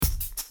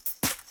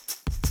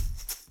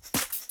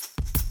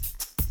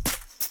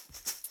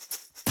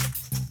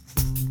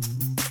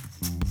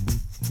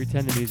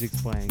Pretend the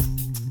music's playing.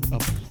 Oh.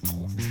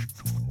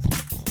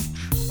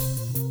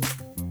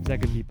 Is that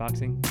good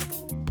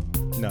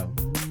beatboxing? No.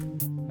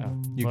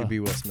 Oh. You well, could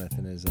be Will Smith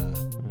in his...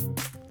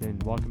 Then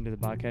welcome to the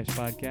Podcast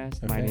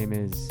Podcast. My Okay. name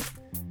is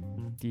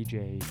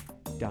DJ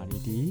Donnie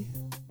D.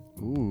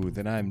 Ooh,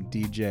 then I'm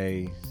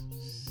DJ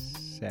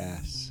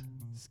Sass.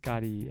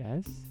 Scotty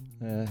S.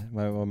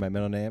 My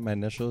middle name, my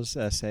initials,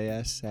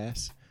 SAS,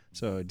 Sass.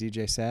 So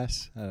DJ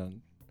Sass.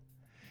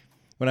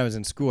 When I was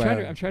in school,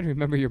 I'm trying to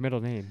remember your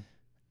middle name.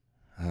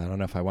 I don't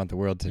know if I want the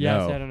world to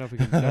Yes, know. I don't know if we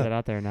can throw that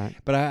out there or not.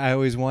 But I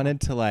always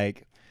wanted to,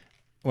 like,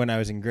 when I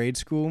was in grade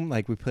school,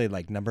 like, we played,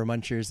 like, Number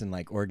Munchers and,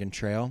 like, Oregon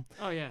Trail.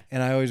 Oh, yeah.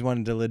 And I always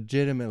wanted to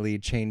legitimately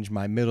change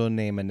my middle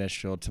name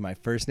initial to my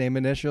first name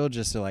initial,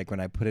 just so, like,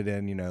 when I put it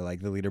in, like,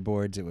 the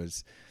leaderboards, it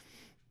was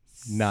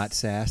not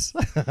Sass.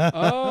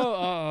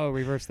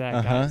 Reverse that.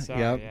 Uh-huh, Got it. Sorry,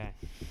 yep.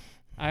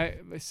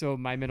 yeah. So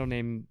my middle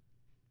name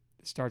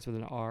starts with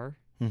an R.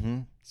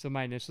 Mm-hmm. So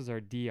my initials are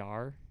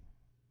DR.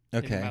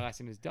 And Okay. my last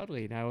name is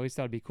Dudley, and I always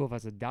thought it'd be cool if I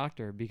was a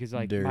doctor because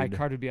like my Derd.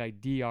 card would be like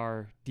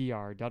DR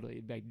Dudley.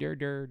 It'd be like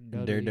Dudley.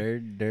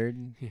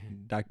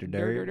 Derd. Dr.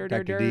 Derd.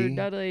 Dr. Dudley. D.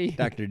 Dudley.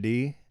 Dr.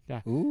 D.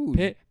 Yeah. Ooh.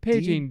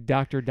 Paging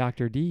Dr. D.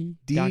 Dr. DJ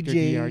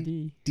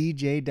DRD.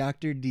 DJ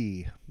Dr.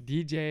 D.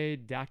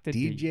 DJ Dr.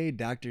 D. DJ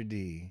Dr.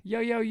 D.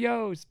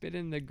 Yo,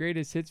 spitting the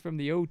greatest hits from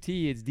the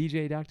OT. It's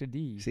DJ Dr.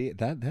 D. See,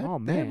 that Oh, that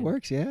man.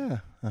 works,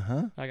 yeah.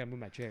 Uh-huh. I gotta move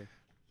my chair.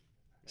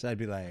 So I'd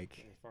be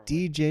like,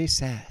 DJ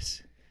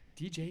Sass.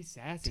 DJ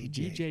Sass and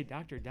DJ. DJ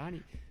Dr.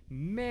 Donnie.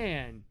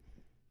 Man,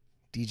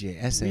 DJ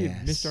SAS. we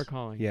have missed our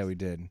calling. Yeah, we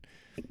did.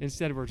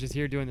 Instead, we're just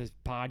here doing this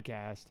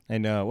podcast. I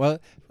know. Well,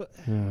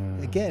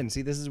 again,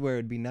 see, this is where it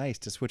would be nice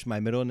to switch my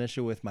middle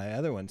initial with my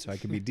other one so I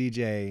could be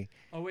DJ.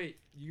 Oh wait,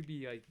 you could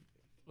be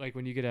like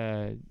when you get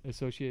a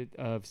associate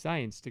of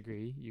science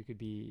degree, you could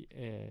be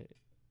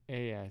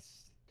AS.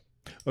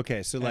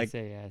 Okay, so like,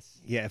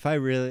 SAS. yeah, if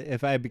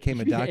I became a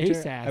You'd be doctor,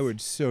 ASAS. I would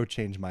so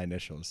change my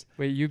initials.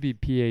 Wait, you'd be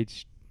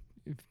PhD.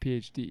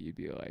 You'd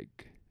be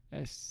like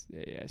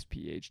SAS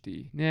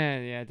PhD. Nah,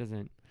 yeah, it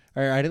doesn't.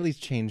 Or I'd at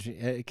least change,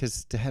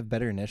 because to have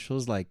better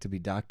initials, like to be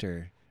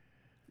doctor.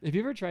 Have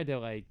you ever tried to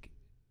like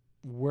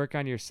work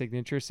on your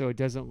signature so it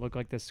doesn't look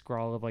like the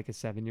scrawl of like a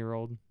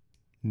 7-year-old?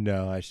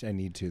 No, I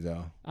need to,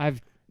 though. I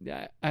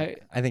I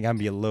think I'm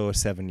below a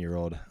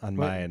 7-year-old on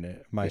What?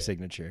 my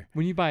signature.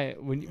 when you buy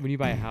when you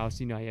buy a house,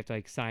 you have to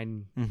like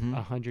sign Mm-hmm.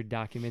 100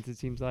 documents. It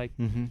seems like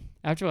Mm-hmm.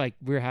 after like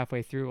we were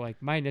halfway through, like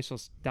my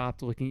initials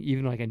stopped looking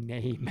even like a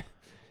name.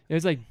 It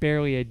was like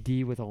barely a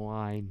D with a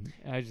line.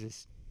 I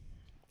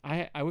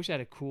wish I had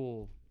a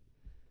cool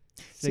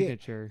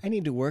signature. I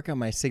need to work on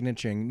my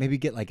signature and maybe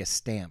get like a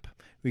stamp.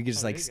 We could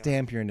just Oh, like there you go.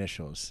 stamp your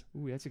initials.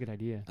 Ooh, that's a good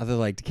idea. Other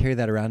like to carry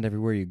that around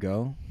everywhere you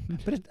go.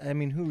 But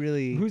who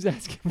really? Who's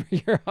asking for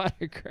your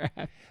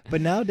autograph?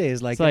 But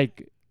nowadays, It's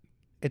like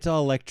it's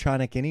all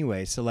electronic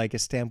anyway. So like a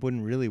stamp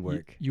wouldn't really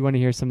work. You want to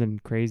hear something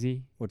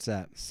crazy? What's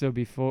that? So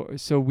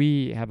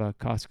we have a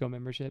Costco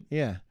membership,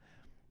 Yeah.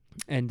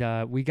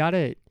 and we got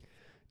it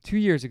 2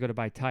 years ago to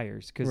buy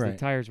tires because the Right.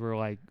 tires were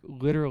like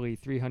literally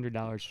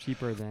 $300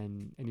 cheaper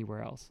than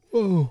anywhere else.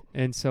 Oh.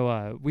 And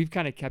so we've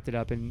kind of kept it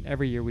up, and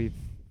every year we've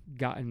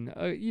gotten,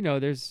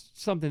 there's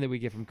something that we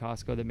get from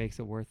Costco that makes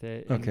it worth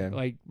it. And, Okay.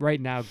 like right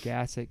now,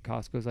 gas at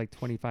Costco is like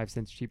 25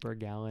 cents cheaper a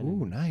gallon.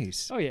 Ooh, and-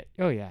 nice. Oh yeah.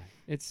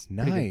 It's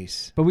pretty good.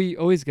 Nice. But we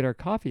always get our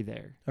coffee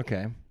there.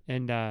 Okay.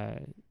 And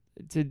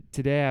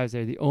today I was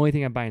there. The only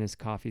thing I'm buying is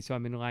coffee, so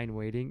I'm in line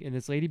waiting. And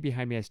this lady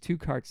behind me has 2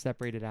 carts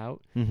separated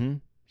out. Mm-hmm.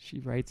 She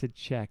writes a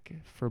check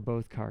for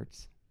both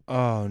carts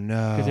Oh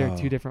no. because there are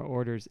 2 different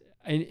orders,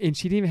 and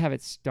she didn't even have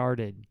it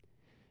started.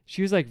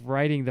 She was like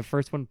writing the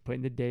first one,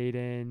 putting the date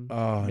in,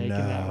 Oh making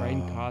that right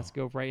in no.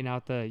 Costco, writing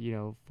out the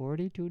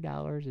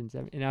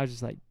 $42.07, and I was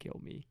just like, kill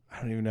me.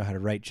 I don't even know how to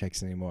write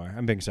checks anymore.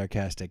 I'm being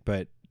sarcastic,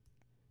 but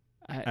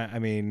I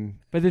mean.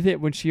 But the thing,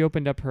 when she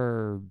opened up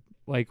her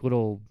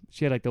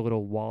she had like the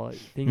little wallet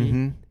thingy,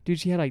 Mhm. dude,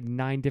 she had like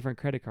 9 different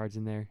credit cards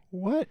in there.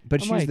 What?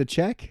 But I'm she used like- the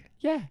check.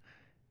 Yeah,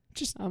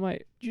 Just I'm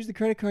like. use the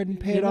credit card and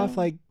pay You it off know?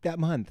 like that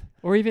month.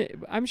 Or even,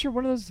 I'm sure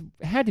one of those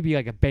had to be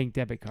like a bank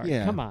debit card.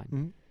 Yeah. Come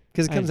on.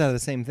 Because it I comes just- out of the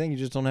same thing. You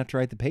just don't have to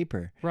write the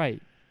paper.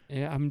 Right.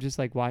 And I'm just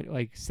like, why,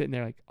 like sitting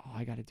there like, all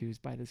I got to do is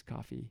buy this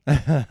coffee.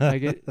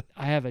 I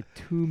have a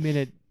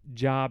 2-minute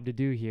job to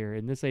do here.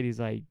 And this lady's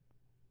like,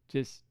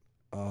 just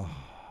Oh,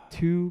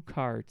 2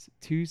 carts,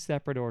 2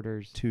 separate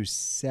orders, 2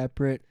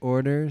 separate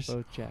orders.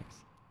 both checks.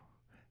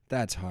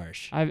 That's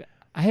harsh.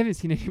 I haven't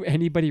seen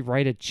anybody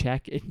write a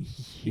check in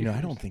years.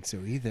 I don't think so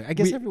either. I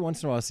guess We- every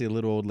once in a while I see a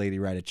little old lady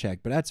write a check,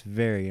 but that's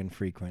very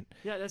infrequent.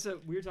 Yeah, that's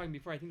what we were talking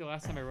before. I think the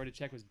last time I wrote a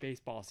check was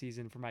baseball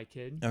season for my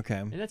kid. Okay.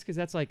 And that's because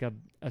that's like a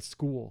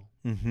school.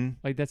 Mm-hmm.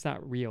 Like, that's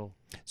not real.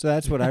 So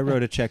that's what I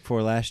wrote a check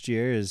for last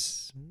year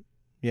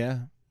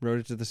wrote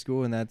it to the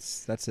school, and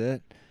that's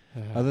it.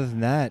 Other than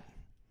that,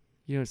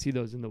 You don't see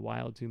those in the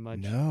wild too much.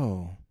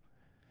 no.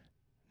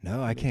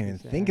 No, I can't even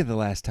think of the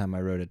last time I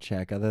wrote a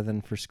check other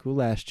than for school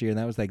last year, and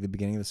that was like the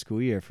beginning of the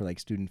school year for like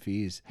student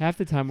fees. Half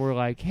the time we're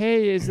like,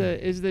 hey, is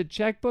the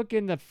checkbook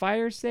in the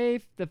fire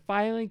safe, the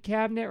filing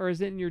cabinet, or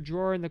is it in your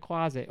drawer in the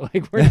closet?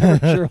 Like we're never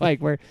sure.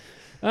 Like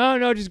oh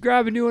no, just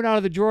grab a new one out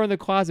of the drawer in the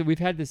closet. We've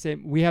had the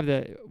same.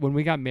 When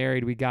we got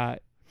married, we got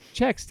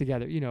checks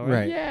together. You know,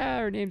 Right. Yeah,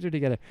 our names are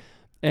together,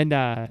 and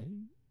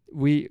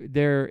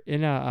they're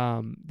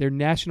in they're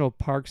national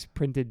parks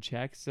printed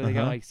checks, so they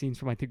got like scenes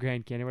from like the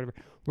Grand Canyon, or whatever.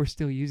 We're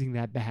still using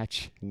that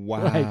batch.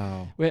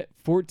 Wow. Like,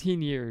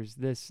 14 years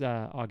this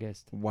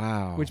August.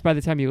 Wow. Which by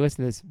the time you listen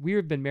to this, we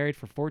have been married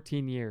for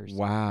 14 years.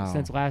 Wow.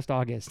 Since last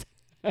August.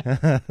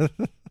 But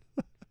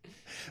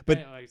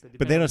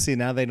they don't see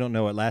now. They don't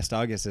know what last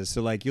August is.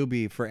 So like you'll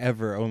be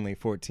forever only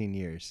 14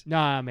 years. No,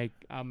 I'll make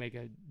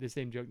the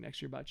same joke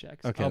next year about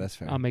checks. Okay, that's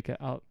fair.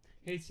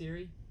 Hey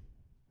Siri,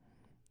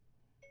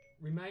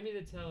 remind me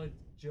to tell a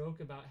joke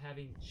about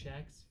having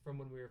checks from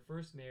when we were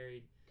first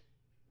married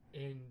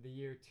in the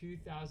year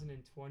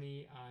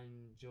 2020 on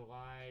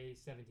July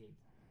 17th.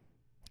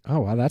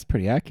 Oh wow, that's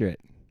pretty accurate.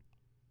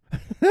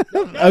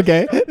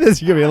 Okay, this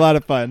is gonna be a lot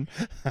of fun.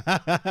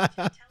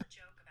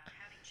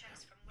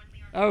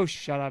 Oh,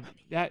 shut up!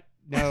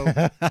 No.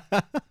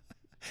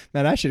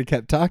 Man, I should have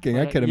kept talking.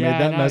 I could have made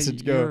that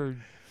message go. You're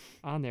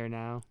on there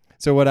now.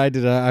 So what I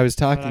did, I was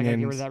talking get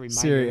and rid of that reminder.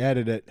 Siri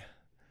edited it.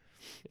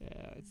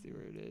 Yeah, let's see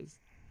where it is.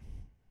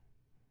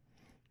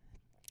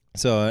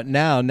 So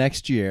now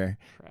next year,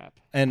 Crap.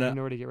 and I don't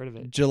know where to get rid of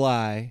it.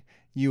 July,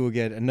 you will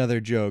get another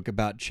joke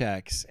about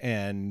checks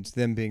and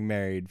them being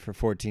married for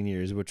 14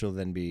 years, which will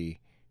then be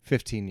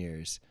 15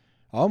 years,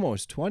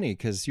 almost 20,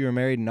 because you were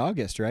married in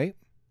August, right?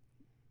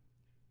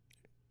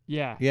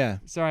 Yeah. Yeah.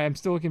 Sorry, I'm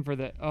still looking for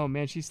the. Oh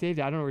man, she saved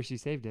it. I don't know where she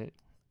saved it.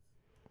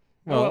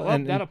 Well,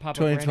 and that'll pop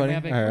 2020.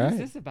 up. Like, all what right. is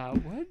this about?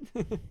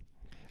 What?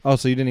 Oh,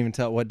 so you didn't even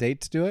tell what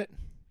date to do it?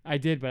 I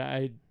did, but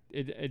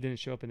it didn't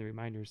show up in the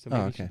reminders, so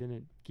maybe she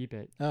didn't keep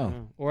it. Oh, I don't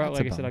know. Or that's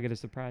like a I said, bummer. I'll get a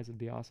surprise. It'd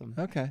be awesome.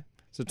 Okay.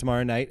 So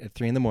tomorrow night at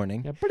 3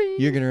 a.m, Yeah,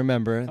 you're gonna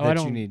remember I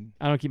that you need.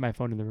 don't keep my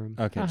phone in the room.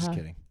 Okay, just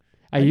kidding.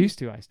 I used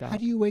to. I stopped. How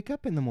do you wake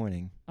up in the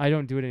morning? I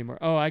don't do it anymore.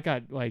 Oh, I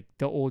got like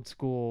the old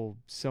school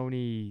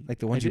Sony. Like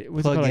the ones you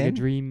what's plug it called? in? Like a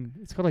dream.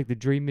 It's called like the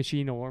Dream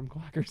Machine alarm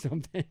clock or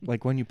something.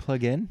 Like when you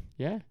plug in?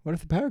 Yeah. What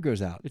if the power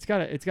goes out? It's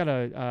got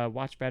a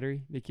watch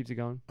battery that keeps it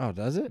going. Oh,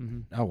 does it?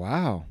 Mm-hmm. Oh,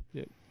 wow.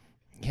 Yep.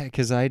 Yeah,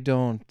 because I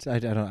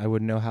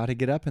wouldn't know how to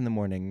get up in the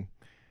morning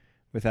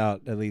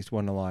without at least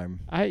one alarm.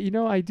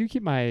 I do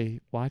keep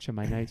my watch on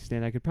my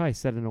nightstand. I could probably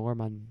set an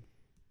alarm on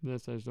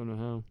this. I just don't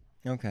know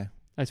how. Okay.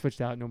 I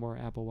switched out. No more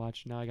Apple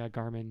Watch. Now I got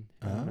Garmin.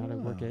 I don't know how to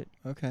work it.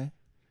 Okay.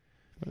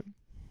 But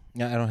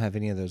Yeah, I don't have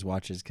any of those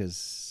watches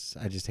because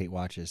I just hate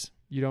watches.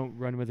 you don't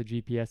run with a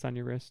GPS on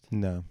your wrist?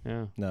 No.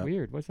 Yeah. No.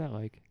 Weird. What's that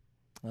like?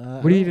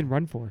 What What do you even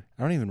run for?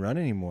 I don't even run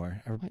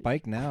anymore. I What?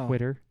 bike now.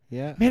 Twitter.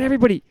 Yeah. Man,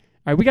 everybody.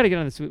 All right, we got to get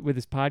on this with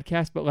this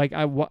podcast. But like,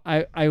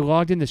 I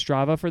logged into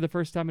Strava for the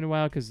first time in a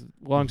while because,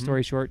 long Mhm.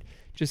 story short,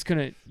 just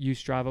couldn't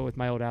use Strava with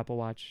my old Apple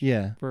Watch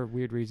Yeah. for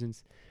weird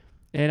reasons.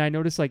 And I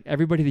noticed like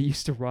everybody that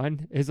used to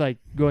run is like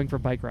going for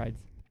bike rides.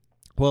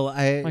 Well,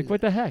 Like,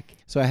 what the heck?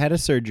 So I had a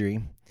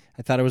surgery.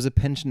 I thought it was a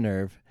pinched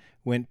nerve.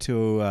 Went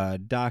to a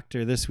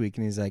doctor this week,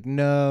 and he's like,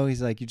 no.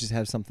 He's like, you just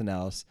have something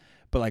else.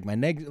 But like my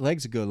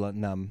legs go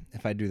numb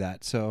if I do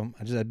that. So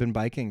I've been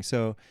biking.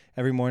 So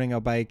every morning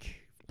I'll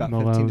bike about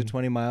 15 to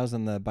 20 miles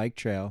on the bike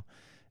trail,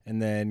 and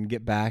then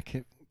get back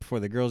before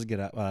the girls get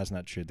up. Well, that's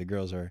not true. The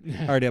girls are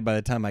already up by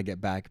the time I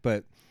get back.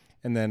 But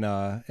and then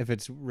if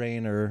it's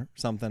rain or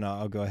something,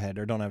 I'll go ahead.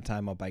 Or don't have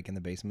time, I'll bike in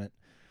the basement.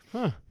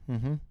 Huh.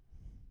 Mm-hmm.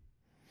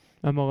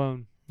 I'm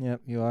alone.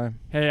 Yep, you are.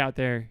 Hey, out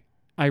there.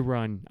 I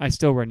run. I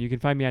still run. You can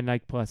find me on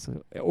Nike Plus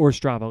or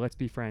Strava. Let's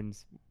be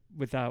friends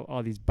without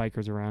all these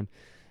bikers around.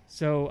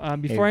 So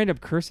before I end up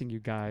cursing you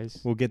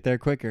guys. We'll get there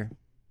quicker.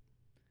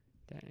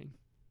 Dang.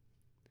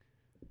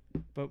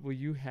 But will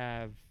you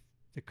have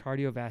the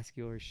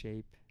cardiovascular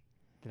shape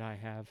that I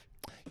have?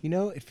 You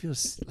know, it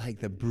feels like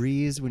the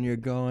breeze when you're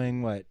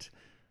going, I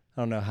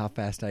don't know how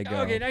fast I go.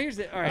 Okay, now here's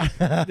the... All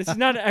right. This is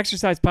not an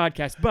exercise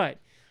podcast, but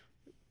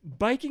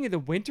biking in the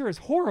winter is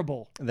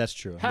horrible. That's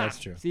true. Ha! That's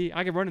true. See,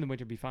 I could run in the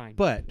winter and be fine.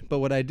 But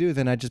what I do,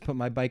 then I just put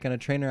my bike on a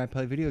trainer. I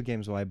play video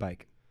games while I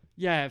bike.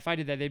 Yeah, if I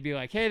did that, they'd be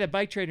like, hey, the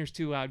bike trainer's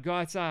too loud. Go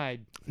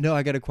outside. No,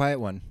 I got a quiet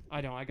one. I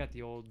don't. I got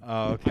the old...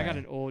 Oh, okay. I got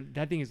an old...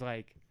 That thing is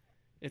like...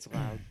 It's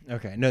loud.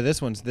 Okay. No,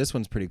 this one's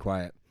pretty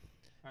quiet.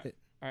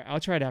 All right,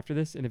 I'll try it after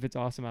this, and if it's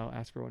awesome, I'll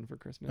ask for one for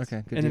Christmas.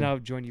 Okay, good And then deal. I'll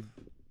join you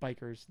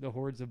bikers, the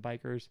hordes of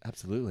bikers.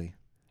 Absolutely.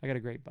 I got a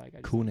great bike. I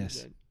just Coolness.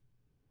 use it.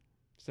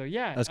 So,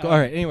 yeah. Let's go. All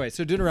right. Anyway,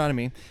 so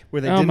Deuteronomy,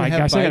 where they oh, didn't my have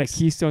gosh, I got bikes, to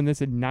keystone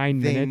this in 9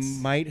 they minutes.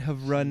 might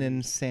have run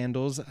in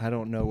sandals. I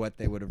don't know what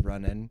they would have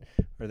run in,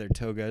 or their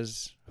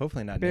togas.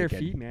 Hopefully not Bare naked.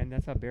 feet, man.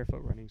 That's how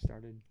barefoot running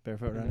started.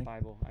 Barefoot In the running.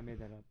 Bible. I made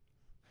that up.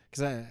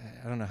 Because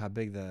I don't know how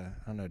big I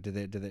don't know.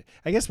 Did they?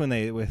 I guess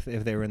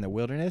if they were in the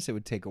wilderness, it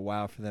would take a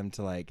while for them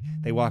to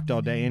they walked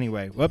all day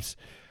anyway. Whoops.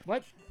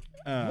 What?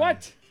 Uh,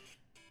 What?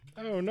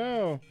 Oh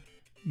no.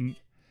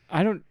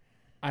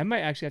 I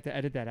might actually have to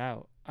edit that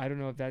out. I don't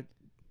know if that...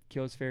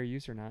 kills fair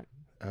use or not.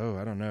 Oh,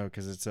 I don't know,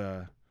 because it's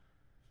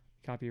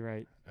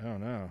Copyright. I don't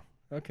know.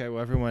 Okay,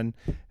 well, everyone.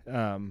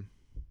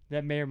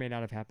 That may or may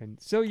not have happened.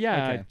 So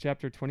yeah, Okay.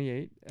 chapter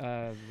 28,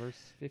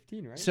 verse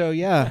 15, right? So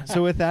yeah.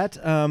 So with that,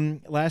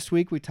 last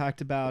week we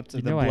talked about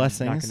you the know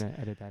blessings. I'm not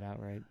gonna edit that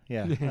out, right?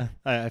 Yeah,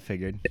 I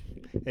figured.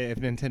 If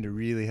Nintendo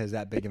really has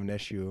that big of an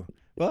issue,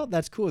 well,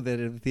 that's cool that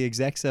if the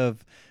execs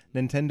of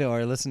Nintendo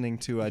are listening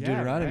to Yeah,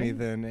 Deuteronomy, right?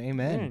 then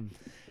amen.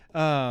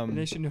 Man,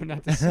 they should know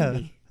not to sue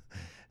me.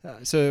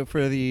 So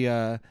for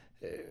the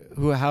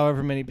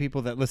however many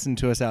people that listen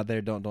to us out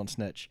there, don't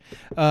snitch.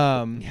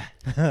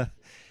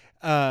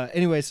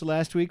 Anyway, so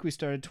last week we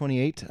started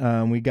 28.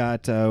 We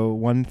got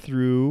 1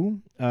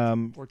 through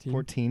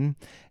 14,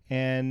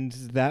 and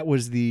that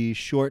was the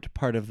short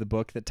part of the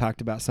book that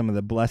talked about some of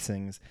the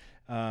blessings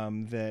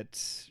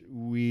that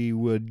we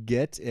would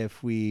get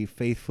if we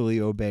faithfully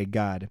obey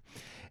God.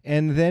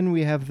 And then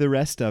we have the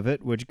rest of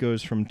it, which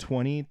goes from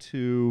 20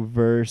 to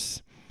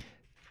verse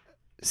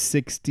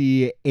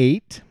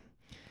 68,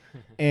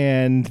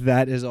 and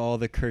that is all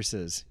the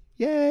curses.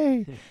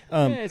 Yay!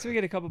 Yeah, so we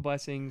get a couple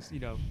blessings,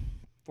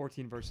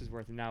 14 verses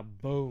worth, and now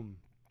boom.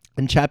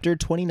 And chapter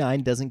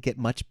 29 doesn't get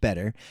much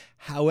better.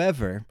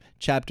 However,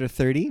 chapter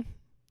 30,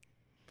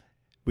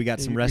 we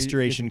got some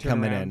restoration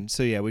coming in.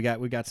 So yeah, we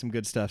got some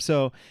good stuff.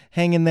 So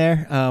hang in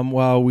there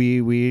while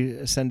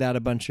we send out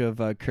a bunch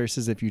of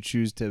curses if you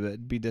choose to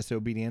be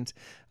disobedient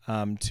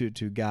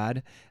to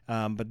God.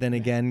 But then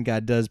again,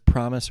 God does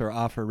promise or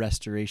offer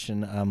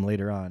restoration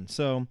later on.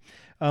 So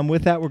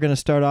with that, we're going to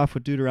start off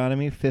with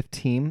Deuteronomy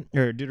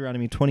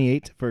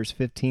 28, verse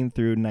 15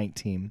 through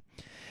 19.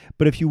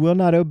 But if you will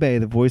not obey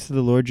the voice of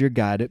the Lord your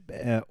God,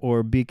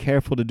 or be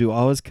careful to do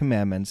all his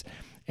commandments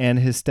and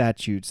his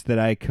statutes that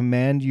I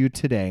command you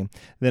today,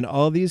 then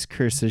all these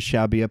curses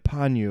shall be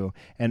upon you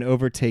and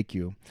overtake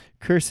you.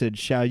 Cursed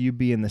shall you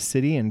be in the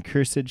city, and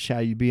cursed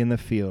shall you be in the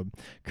field.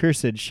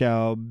 Cursed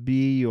shall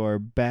be your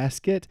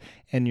basket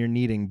and your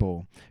kneading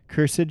bowl.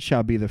 Cursed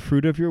shall be the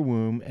fruit of your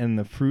womb and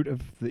the fruit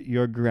of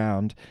your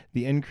ground,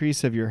 the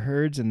increase of your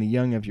herds and the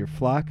young of your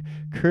flock.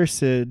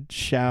 Cursed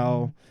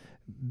shall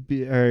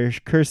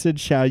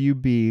you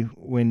be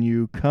when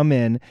you come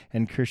in,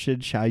 and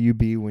cursed shall you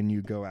be when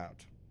you go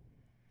out.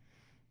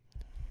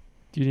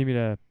 Do you need me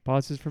to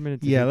pause this for a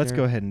minute? Yeah, let's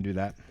go ahead and do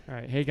that. All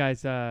right. Hey,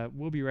 guys,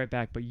 we'll be right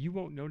back, but you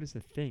won't notice a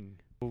thing.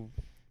 All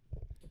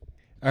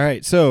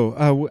right,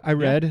 so I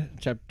read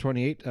chapter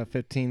 28,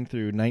 15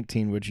 through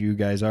 19, which you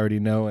guys already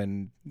know,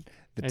 and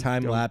the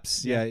time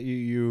lapse,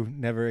 you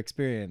never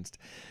experienced.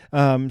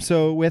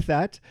 So with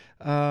that,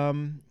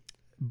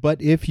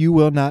 but if you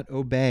will not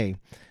obey.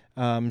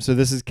 So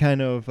this is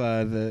kind of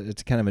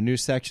it's kind of a new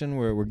section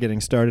where we're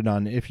getting started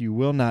on if you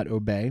will not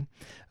obey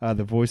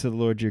the voice of the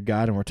Lord your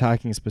God, and we're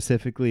talking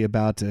specifically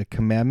about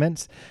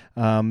commandments,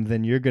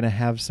 then you're going to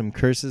have some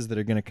curses that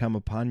are going to come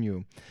upon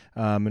you.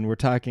 And we're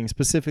talking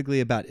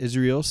specifically about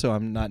Israel, so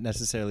I'm not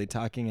necessarily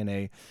talking in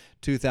a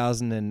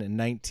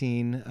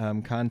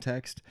 2019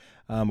 context,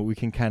 but we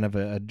can kind of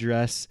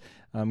address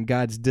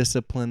God's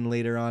discipline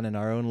later on in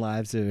our own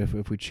lives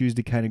if we choose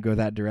to kind of go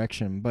that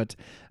direction. But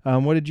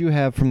what did you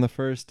have from the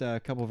first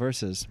couple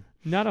verses?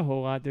 Not a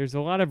whole lot. There's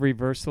a lot of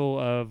reversal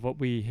of what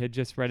we had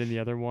just read in the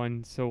other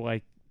one. So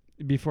like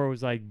before it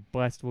was like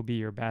blessed will be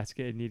your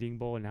basket and kneading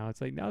bowl, and now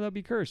it's like now they'll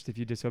be cursed if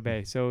you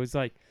disobey. So it's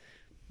like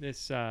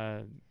this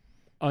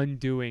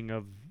undoing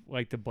of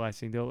like the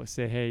blessing. They'll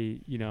say, hey,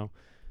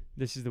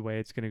 this is the way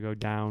it's going to go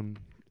down.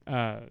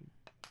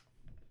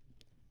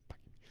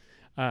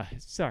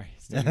 Sorry,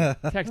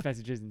 text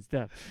messages and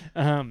stuff.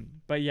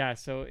 But yeah,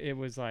 so it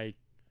was like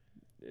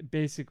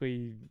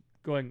basically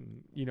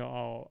going,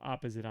 all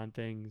opposite on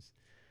things.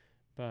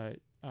 But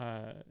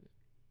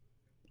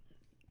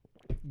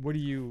what do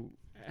you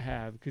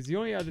have? Because the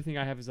only other thing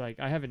I have is like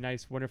I have a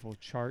nice, wonderful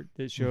chart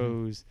that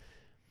shows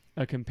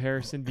a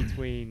comparison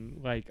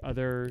between like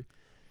other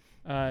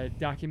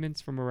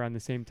documents from around the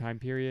same time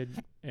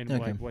period and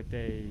like what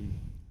they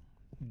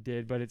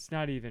did, but it's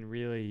not even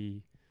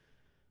really.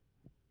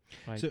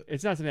 Like, so,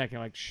 it's not something I can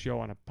like show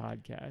on a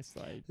podcast.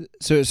 Like,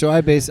 so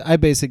I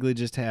basically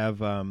just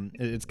have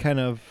it's kind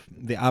of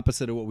the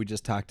opposite of what we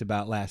just talked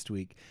about last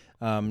week.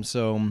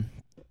 So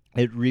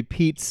it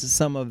repeats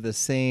some of the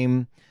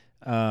same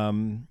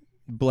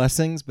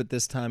blessings, but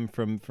this time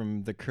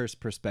from the curse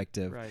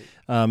perspective. Right.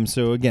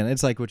 So again,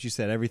 it's like what you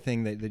said.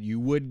 Everything that you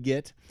would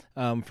get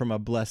from a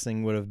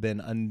blessing would have been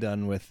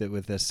undone with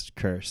this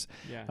curse.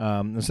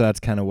 Yeah. So that's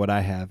kind of what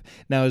I have.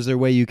 Now, is there a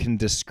way you can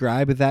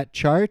describe that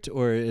chart,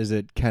 or is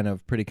it kind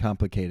of pretty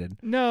complicated?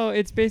 No,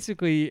 it's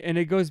basically, and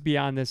it goes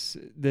beyond this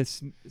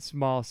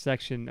small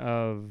section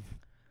of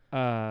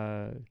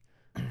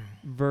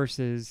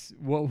verses.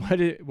 What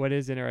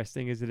is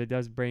interesting is that it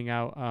does bring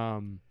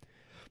out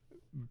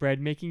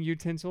bread making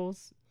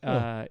utensils.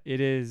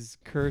 It is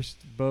cursed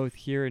both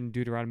here in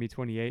Deuteronomy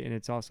 28, and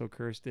it's also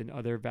cursed in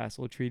other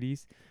vassal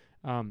treaties.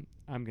 I'm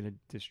gonna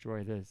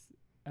destroy this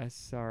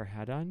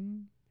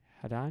Esarhaddon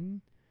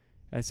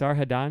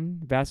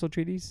vassal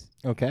treaties.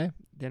 Okay.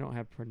 They don't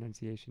have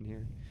pronunciation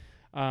here.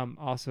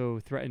 also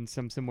threaten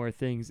some similar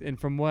things. And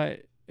from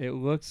what it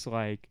looks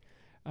like,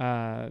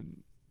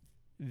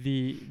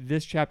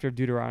 this chapter of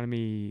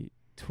Deuteronomy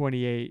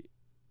 28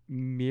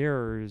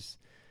 mirrors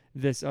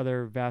this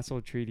other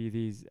vassal treaty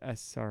these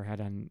SR had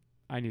on.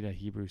 I need a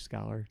Hebrew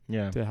scholar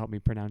Yeah. to help me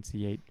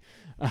pronunciate.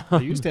 I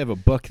used to have a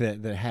book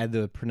that had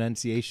the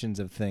pronunciations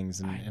of things,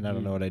 and I don't know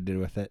need- what I did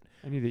with it.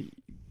 I need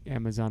to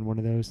Amazon one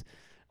of those.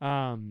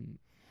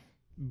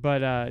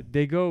 But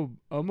they go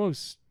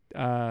almost,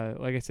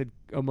 like I said,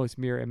 almost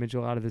mirror image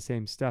a lot of the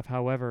same stuff.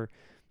 However,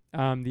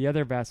 the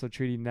other vassal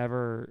treaty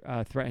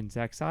never threatens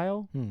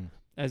exile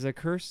as a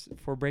curse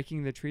for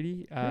breaking the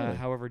treaty. Really?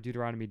 However,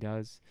 Deuteronomy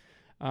does.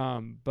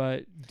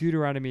 But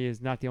Deuteronomy is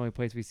not the only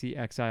place we see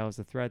exile as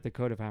a threat. The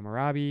Code of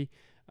Hammurabi,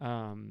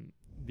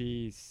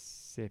 the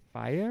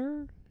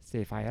Sephir.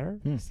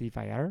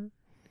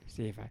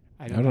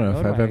 I don't know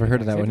if I've ever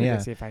heard of that one. Yeah.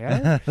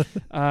 Sephir,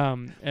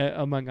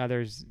 among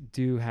others,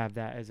 do have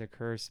that as a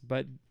curse.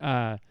 But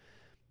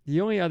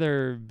the only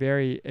other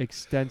very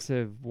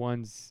extensive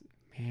ones,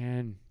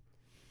 man,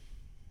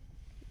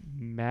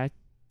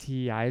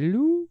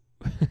 Matiailu?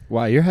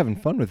 Wow, you're having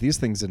fun with these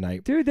things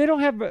tonight. Dude, they don't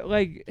have,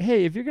 like,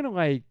 hey, if you're going to,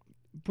 like,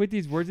 put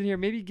these words in here,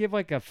 maybe give,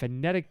 like, a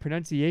phonetic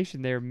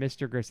pronunciation there,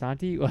 Mr.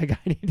 Grisanti. Like,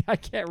 I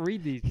can't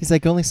read these. He's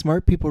like, only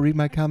smart people read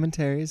my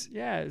commentaries.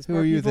 Yeah, Who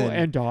smart are you people then?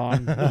 and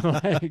Dawn.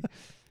 Like,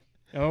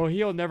 oh,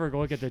 he'll never go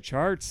look at the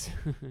charts.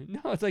 No,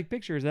 it's like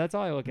pictures. That's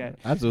all I look at.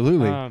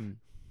 Absolutely.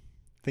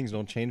 Things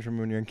don't change from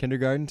when you're in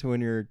kindergarten to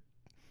when you're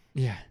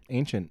Yeah.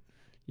 ancient.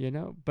 You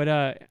know,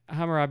 but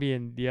Hammurabi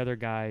and the other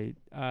guy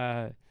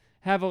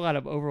have a lot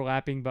of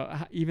overlapping,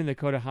 but even the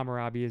Code of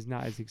Hammurabi is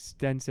not as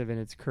extensive in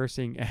its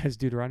cursing as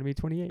Deuteronomy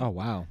 28. Oh,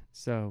 wow.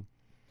 So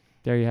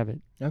there you have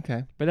it.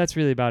 Okay. But that's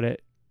really about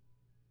it.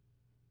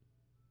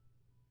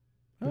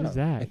 What is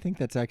that? I think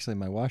that's actually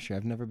my washer.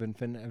 I've never been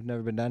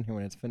down here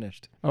when it's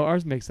finished. Oh,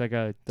 ours makes like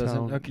a Doesn't?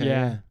 tone. Okay.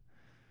 Yeah.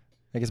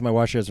 I guess my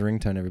washer has a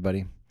ringtone,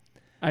 everybody.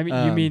 I mean,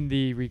 you mean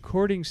the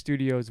recording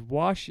studio's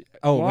washing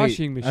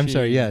machine? I'm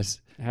sorry,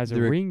 yes. Has a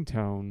The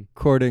ringtone.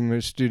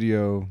 Recording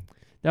studio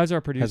That was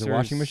our producer's has a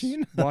washing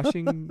machine?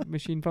 washing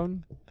machine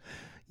phone.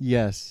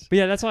 Yes. But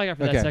yeah, that's all I got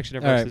for Okay. that section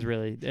of All right. verses,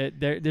 really.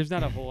 There's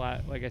not a whole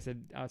lot, like I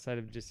said, outside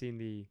of just seeing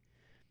the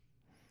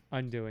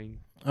undoing.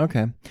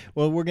 Okay.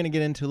 Well, we're going to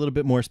get into a little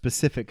bit more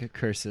specific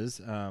curses.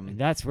 And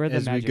that's where the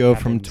As we magic go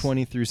from happens.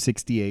 20 through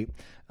 68.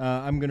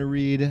 I'm going to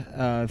read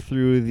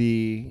through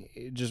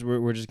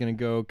we're just going to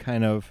go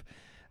kind of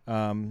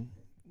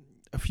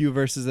a few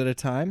verses at a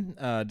time,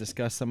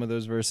 discuss some of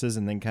those verses,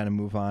 and then kind of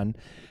move on.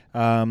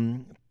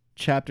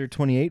 Chapter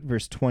 28,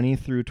 verse 20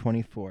 through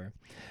 24.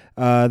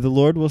 The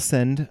Lord will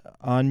send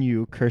on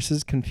you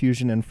curses,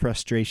 confusion, and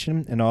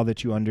frustration in all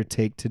that you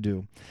undertake to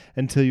do,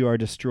 until you are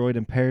destroyed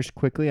and perish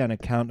quickly on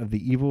account of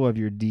the evil of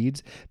your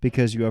deeds,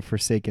 because you have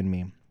forsaken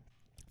me.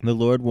 The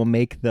Lord will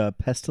make the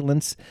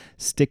pestilence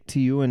stick to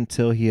you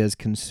until he has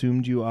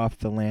consumed you off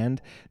the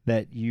land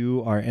that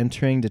you are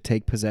entering to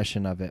take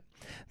possession of it.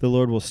 The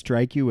Lord will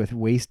strike you with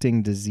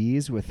wasting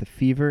disease, with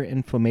fever,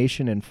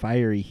 inflammation, and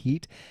fiery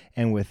heat,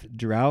 and with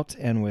drought,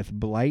 and with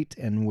blight,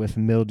 and with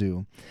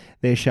mildew.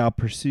 They shall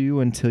pursue you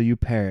until you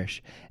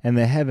perish, and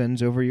the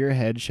heavens over your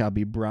head shall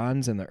be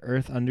bronze, and the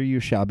earth under you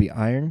shall be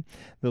iron.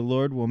 The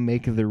Lord will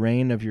make the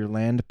rain of your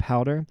land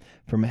powder.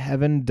 From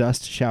heaven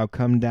dust shall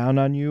come down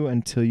on you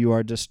until you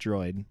are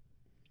destroyed.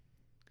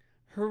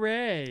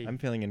 Hooray! I'm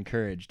feeling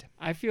encouraged.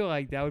 I feel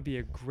like that would be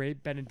a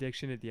great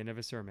benediction at the end of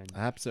a sermon.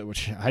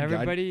 Absolutely.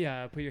 Everybody,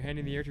 put your hand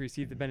in the air to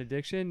receive the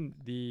benediction.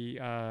 The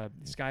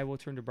sky will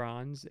turn to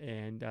bronze,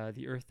 and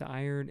the earth to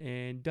iron,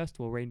 and dust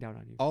will rain down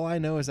on you. All I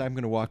know is I'm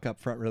going to walk up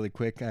front really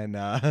quick, and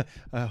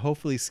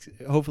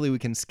hopefully we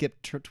can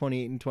skip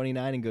 28 and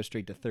 29 and go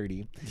straight to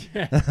 30.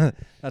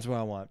 That's what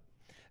I want.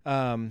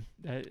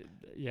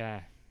 Yeah.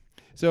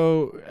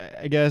 So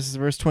I guess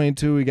verse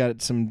 22, we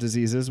got some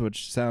diseases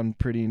which sound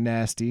pretty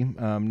nasty,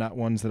 not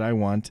ones that I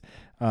want.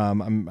 I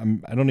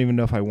don't even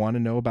know if I want to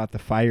know about the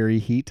fiery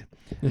heat.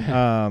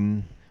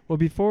 Well,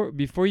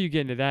 before you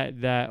get into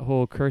that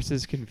whole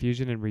curses,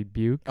 confusion, and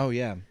rebuke. Oh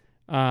yeah.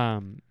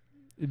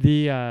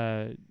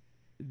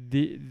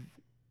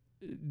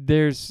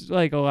 There's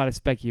like a lot of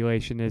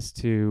speculation as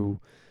to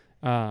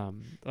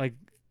like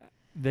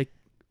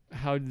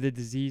how the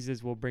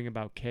diseases will bring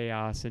about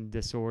chaos and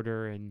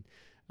disorder, and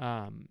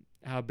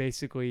how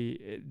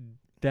basically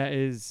that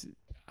is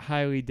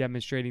highly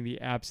demonstrating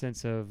the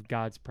absence of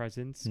God's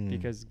presence,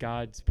 because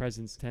God's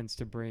presence tends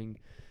to bring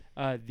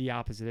the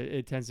opposite.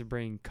 It tends to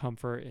bring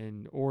comfort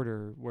and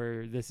order,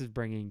 where this is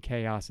bringing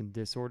chaos and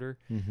disorder.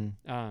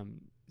 Mm-hmm.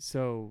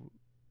 So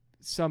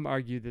some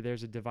argue that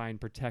there's a divine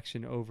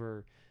protection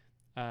over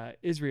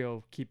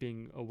Israel,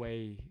 keeping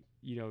away,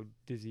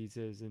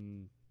 diseases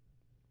and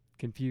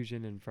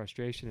confusion and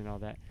frustration and all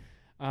that.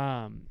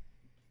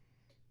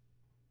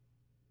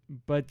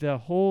 But the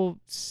whole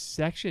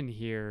section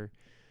here,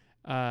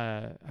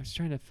 I was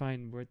trying to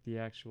find what the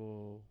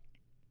actual...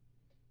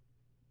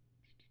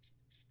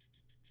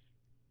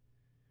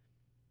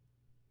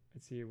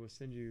 Let's see, it will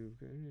send you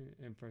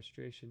in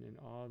frustration in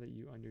all that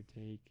you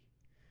undertake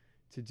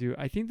to do.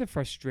 I think the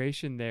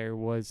frustration there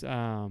was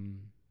where's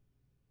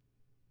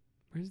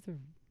the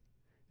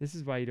this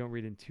is why you don't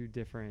read in two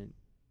different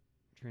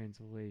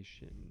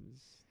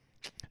translations.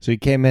 So he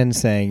came in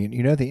saying, the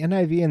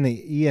NIV and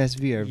the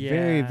ESV are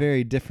very, Yeah.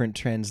 very different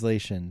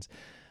translations.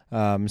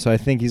 So I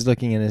think he's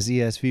looking in his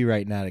ESV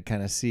right now to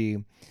kind of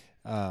see.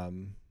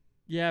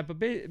 Yeah, but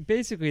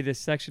basically this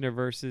section of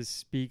verses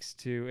speaks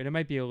to, and it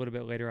might be a little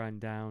bit later on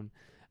down,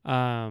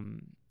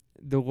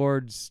 the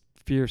Lord's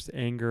fierce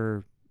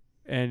anger,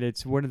 and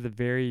it's one of the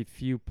very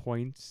few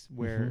points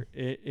where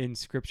in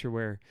Scripture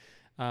where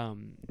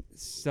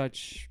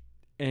such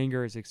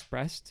anger is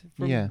expressed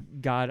from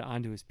God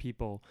onto His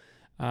people,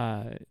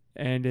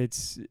 and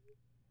it's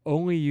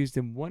only used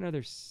in one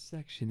other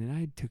section, and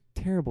I took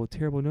terrible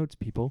notes,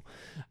 people.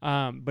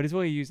 But it's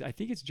only used, I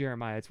think it's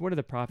Jeremiah. It's one of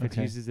the prophets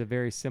uses a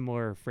very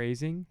similar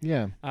phrasing.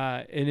 Yeah.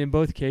 And in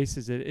both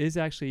cases, it is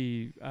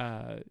actually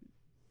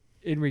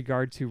in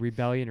regard to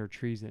rebellion or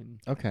treason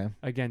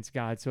against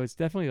God. So it's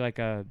definitely like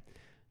I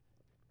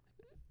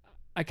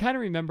kind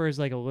of remember as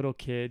like a little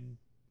kid,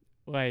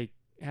 like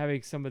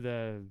having some of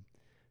the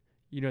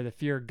the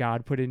fear of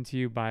God put into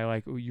you by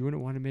like, oh, you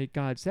wouldn't want to make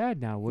God sad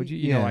now, would you?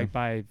 You know, like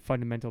by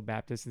fundamental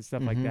Baptists and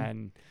stuff like that.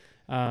 And,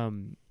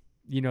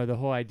 the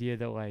whole idea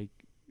that like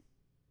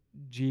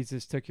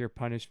Jesus took your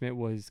punishment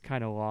was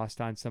kind of lost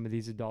on some of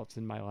these adults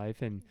in my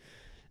life. And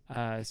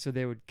so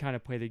they would kind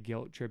of play the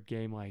guilt trip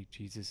game, like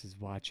Jesus is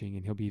watching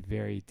and he'll be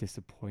very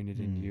disappointed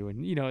in you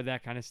and,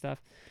 that kind of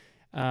stuff.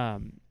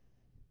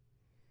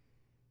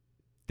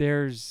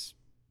 There's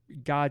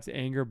God's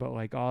anger, but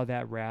like all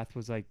that wrath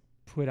was like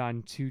put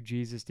on to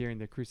Jesus during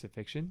the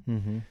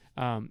crucifixion.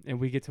 And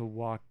we get to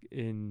walk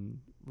in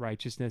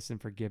righteousness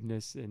and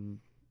forgiveness, and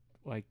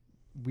like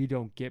we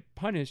don't get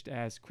punished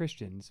as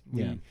Christians.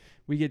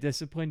 We get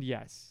disciplined,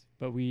 yes,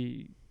 but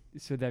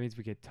so that means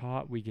we get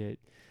taught, we get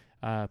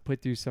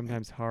put through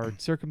sometimes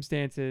hard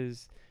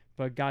circumstances,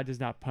 but God does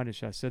not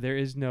punish us. So there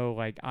is no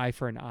like eye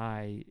for an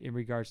eye in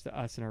regards to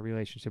us and our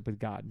relationship with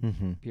God,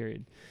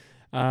 period.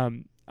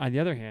 On the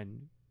other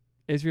hand,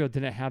 Israel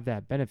didn't have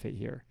that benefit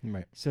here.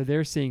 Right. So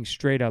they're seeing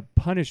straight up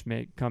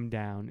punishment come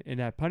down, and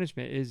that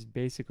punishment is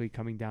basically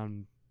coming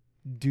down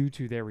due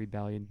to their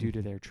rebellion, due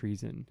to their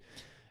treason.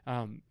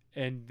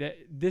 And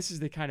this is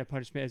the kind of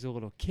punishment as a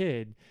little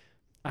kid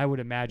I would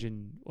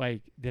imagine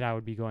like that I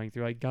would be going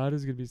through. Like, God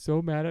is going to be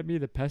so mad at me.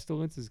 The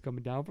pestilence is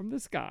coming down from the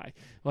sky.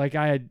 Like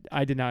I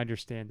did not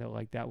understand that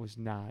like that was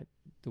not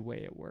the way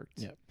it worked.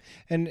 Yeah.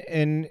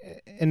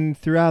 And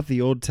throughout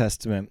the Old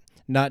Testament,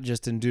 not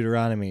just in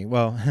Deuteronomy.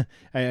 Well,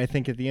 I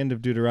think at the end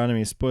of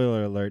Deuteronomy,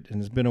 spoiler alert, and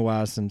it's been a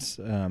while since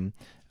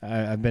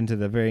I've been to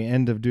the very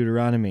end of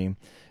Deuteronomy,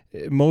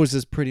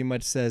 Moses pretty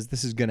much says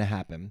this is going to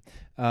happen.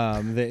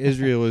 That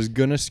Israel is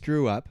going to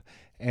screw up.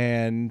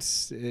 And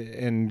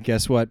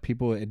guess what,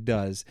 people? It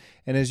does.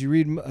 And as you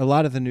read a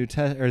lot of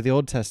the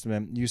Old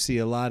Testament, you see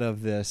a lot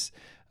of this.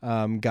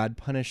 God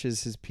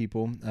punishes His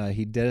people.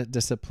 He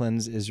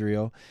disciplines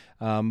Israel,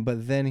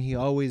 but then He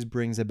always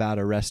brings about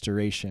a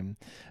restoration.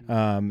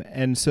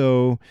 And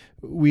so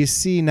we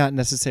see not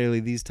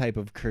necessarily these type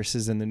of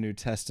curses in the New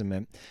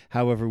Testament.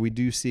 However, we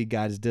do see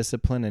God's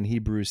discipline, and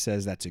Hebrews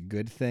says that's a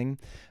good thing.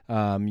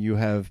 You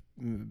have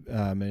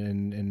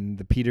in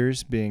the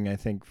Peters being, I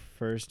think,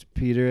 First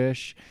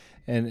Peter-ish,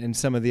 and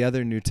some of the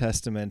other New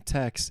Testament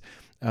texts,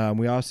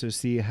 we also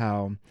see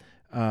how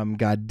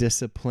God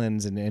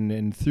disciplines,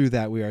 and through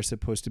that we are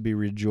supposed to be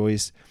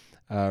rejoicing.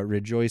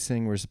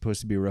 We're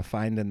supposed to be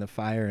refined in the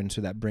fire, and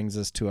so that brings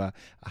us to a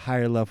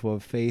higher level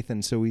of faith.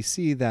 And so we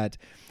see that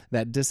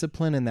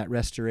discipline and that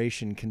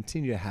restoration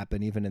continue to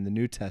happen even in the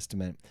New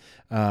Testament.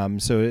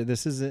 So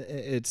this is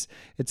it's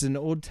an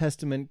Old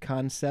Testament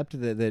concept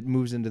that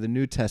moves into the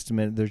New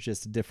Testament. There's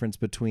just a difference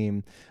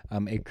between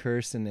a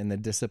curse and the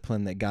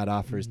discipline that God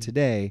offers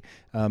today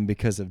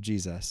because of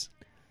Jesus.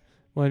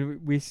 Well,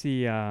 we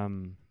see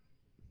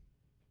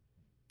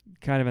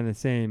kind of in the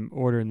same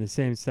order, in the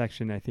same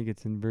section, I think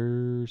it's in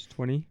verse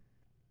 20.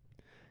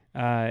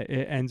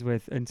 It ends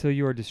with, until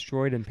you are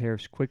destroyed and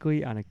perish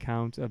quickly on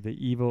account of the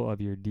evil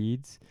of your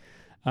deeds.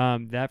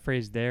 That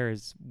phrase there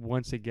is,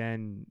 once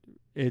again,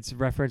 it's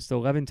referenced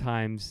 11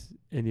 times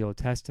in the Old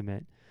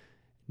Testament.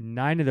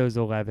 9 of those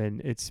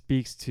 11, it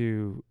speaks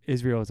to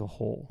Israel as a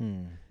whole.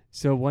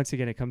 So once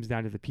again, it comes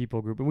down to the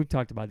people group. And we've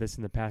talked about this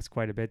in the past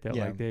quite a bit, that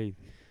like they,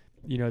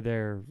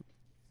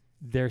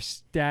 their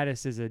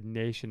status as a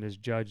nation is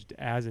judged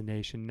as a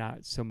nation,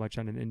 not so much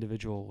on an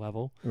individual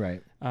level.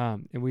 Right.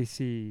 And we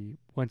see,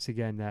 once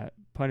again, that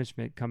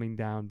punishment coming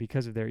down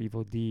because of their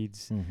evil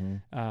deeds.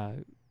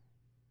 9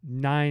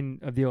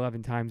 of the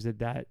 11 times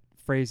that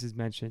phrase is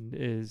mentioned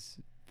is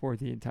for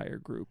the entire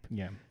group.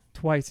 Yeah.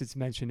 Twice it's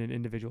mentioned in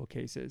individual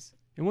cases.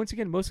 And once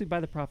again, mostly by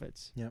the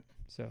prophets. Yep.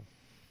 So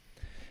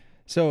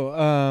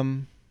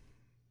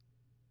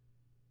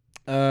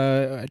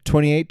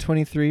 28,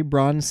 23,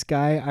 bronze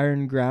sky,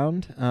 iron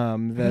ground. I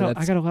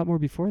got a lot more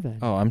before then.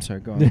 Oh, I'm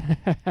sorry. Go on.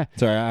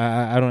 Sorry,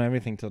 I don't have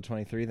anything till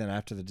 23. Then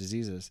after the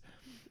diseases,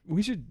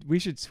 we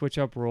should switch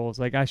up roles.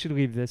 Like I should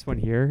leave this one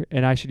here,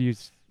 and I should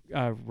use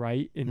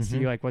write and see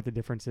Mhm. like what the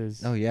difference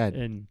is. Oh yeah,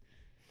 And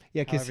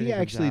yeah, how because he everything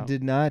comes actually out.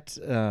 did not.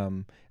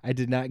 I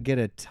did not get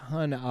a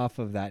ton off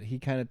of that. He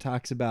kind of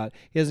talks about.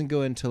 He doesn't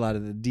go into a lot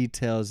of the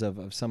details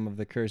of some of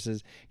the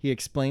curses. He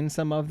explains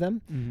some of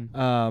them,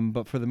 Mhm.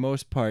 but for the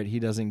most part, he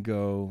doesn't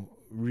go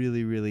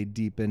really, really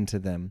deep into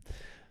them.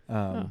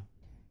 Huh.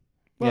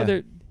 Well,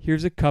 Yeah.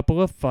 here's a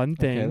couple of fun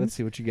Okay, let's things.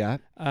 see what you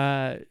got.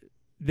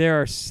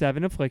 There are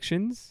 7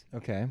 afflictions,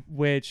 Okay.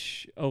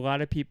 which a lot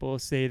of people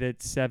say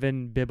that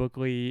 7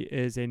 biblically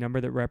is a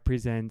number that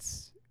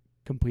represents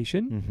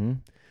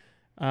completion.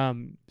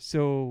 Mm-hmm.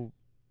 So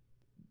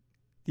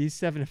these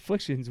 7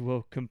 afflictions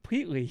will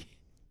completely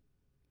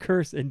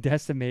curse and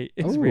decimate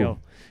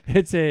Israel.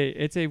 It's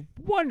a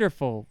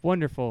wonderful,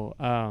 wonderful,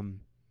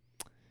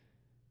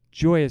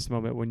 joyous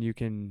moment when you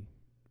can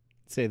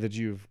Say that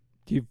you've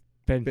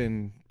been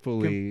been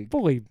fully.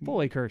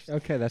 fully cursed.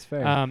 Okay, that's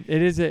fair.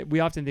 It is we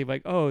often think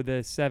like, oh,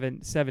 the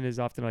seven is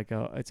often like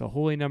it's a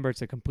holy number,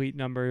 it's a complete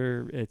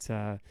number, it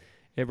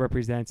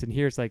represents, and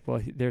here's like,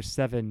 well, there's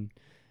 7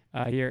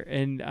 here,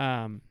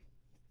 and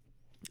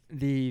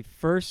the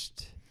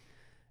first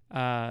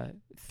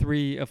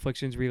 3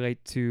 afflictions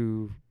relate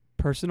to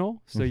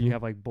personal, so you Mhm.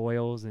 have like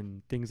boils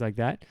and things like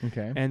that,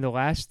 Okay. and the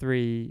last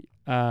 3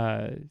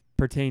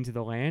 pertain to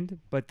the land,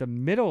 but the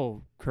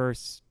middle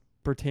curse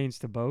pertains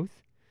to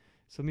both.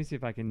 So let me see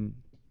if I can.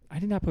 I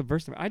did not put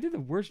verse number. I did the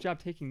worst job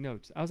taking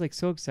notes. I was like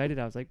so excited.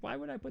 I was like, why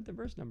would I put the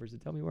verse numbers to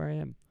tell me where I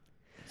am?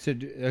 So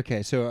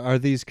okay, so are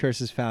these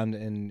curses found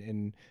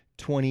in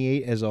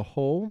 28 as a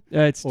whole,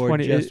 It's or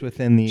 20, just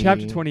within the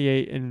chapter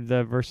 28 and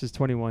the verses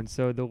 21.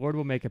 So the Lord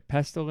will make a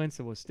pestilence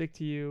that will stick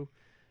to you.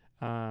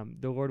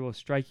 The Lord will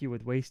strike you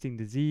with wasting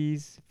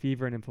disease,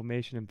 fever and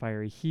inflammation and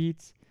fiery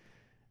heat.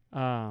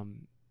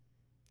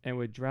 And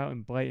with drought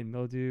and blight and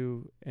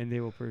mildew, and they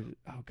will.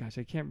 Oh gosh,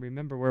 I can't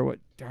remember what.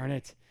 Darn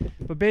it!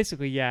 But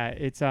basically, yeah,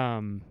 it's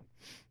I'd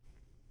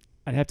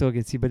have to look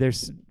and see, but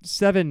there's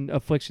 7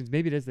 afflictions.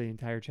 Maybe it is the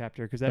entire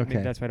chapter because maybe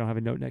Okay. that's why I don't have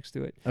a note next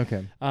to it.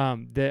 Okay.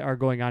 That are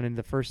going on, and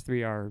the first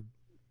 3 are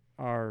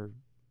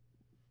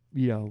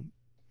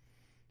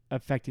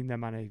affecting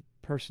them on a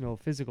personal,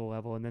 physical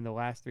level, and then the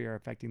last 3 are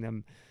affecting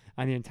them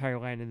on the entire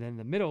land, and then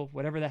the middle,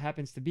 whatever that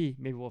happens to be,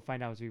 maybe we'll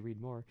find out as we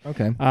read more.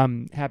 Okay.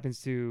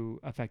 Happens to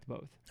affect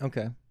both.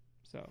 Okay.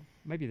 So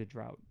maybe the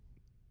drought.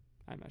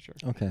 I'm not sure.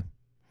 Okay.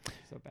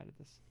 So bad at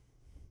this.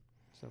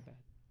 So bad.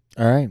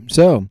 All right.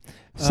 So,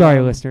 Sorry,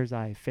 listeners.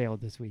 I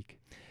failed this week.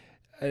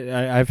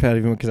 I've had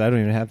even because I don't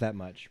even have that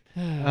much.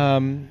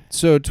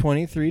 So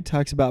 23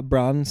 talks about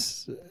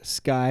bronze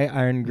sky,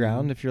 iron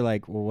ground. Mhm. If you're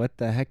like, well, what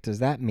the heck does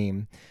that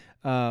mean?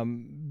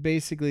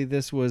 Basically,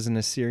 this was an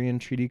Assyrian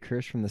treaty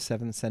curse from the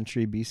 7th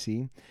century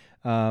BC.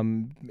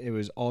 It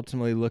was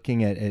ultimately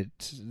looking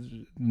at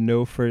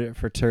no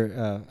fertility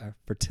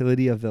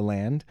of the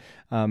land,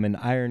 and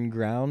iron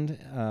ground,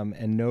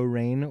 and no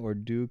rain or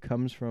dew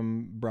comes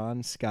from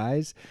bronze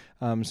skies.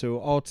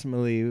 So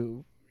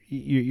ultimately,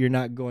 you're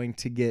not going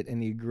to get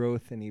any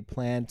growth, any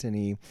plant,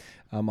 any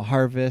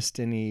harvest,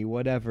 any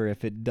whatever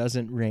if it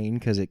doesn't rain,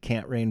 because it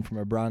can't rain from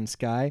a bronze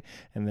sky,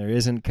 and there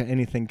isn't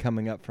anything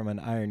coming up from an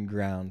iron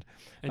ground.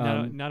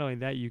 And not only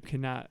that, you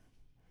cannot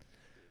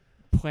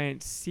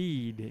plant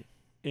seed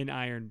in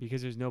iron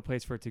because there's no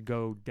place for it to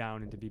go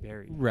down and to be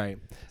buried. Right.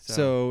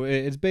 So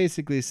it's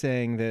basically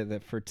saying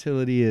that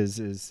fertility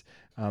is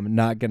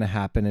not going to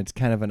happen. It's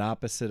kind of an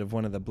opposite of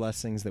one of the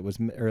blessings that was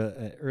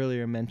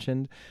earlier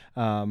mentioned.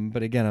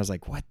 But again, I was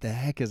like, what the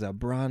heck is a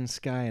bronze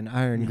sky and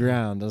iron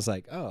ground? I was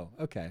like, oh,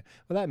 okay.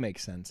 Well, that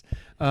makes sense.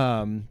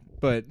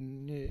 But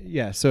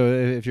yeah, so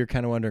if you're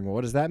kind of wondering, well,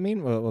 what does that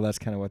mean? Well, that's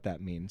kind of what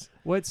that means.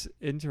 What's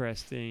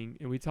interesting,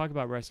 and we talk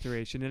about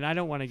restoration, and I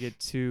don't want to get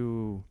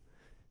too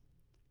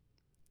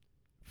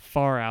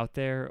far out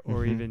there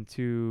or even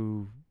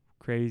too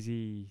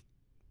crazy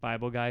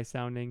Bible guy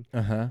sounding.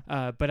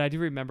 But I do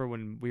remember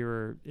when we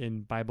were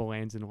in Bible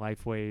Lands and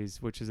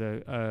Lifeways, which is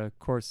a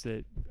course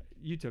that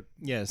you took.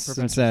 Yes,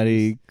 Professor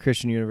Cincinnati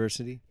Christian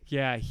University.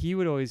 Yeah, he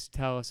would always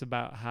tell us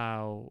about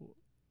how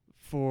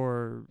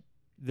for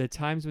the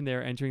times when they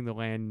were entering the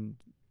land,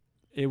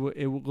 it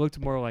looked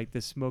more like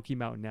the Smoky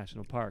Mountain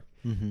National Park.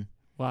 Mm-hmm.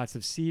 Lots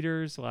of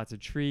cedars, lots of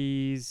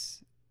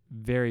trees,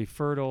 very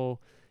fertile,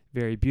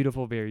 very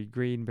beautiful, very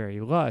green, very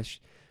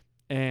lush.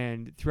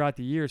 And throughout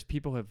the years,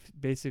 people have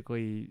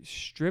basically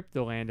stripped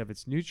the land of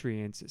its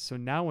nutrients. So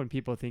now when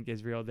people think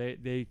Israel,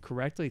 they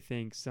correctly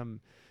think some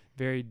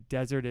very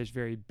desertish,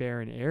 very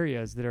barren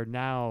areas that are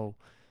now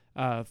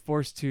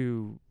forced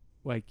to,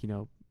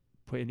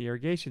 put in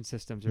irrigation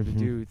systems or to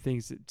do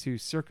things to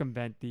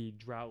circumvent the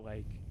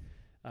drought-like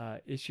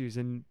issues.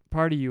 And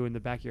part of you in the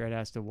back of your head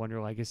has to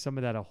wonder, is some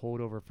of that a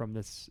holdover from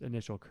this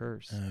initial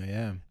curse? Oh,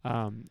 yeah.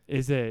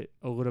 Is it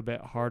a little bit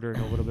harder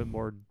and a little bit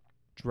more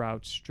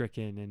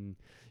drought-stricken? And,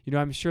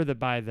 I'm sure that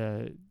by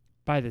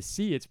the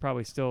sea, it's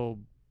probably still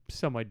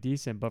somewhat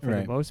decent, but for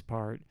the most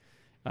part,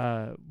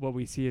 what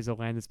we see is a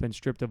land that's been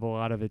stripped of a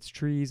lot of its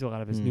trees, a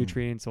lot of its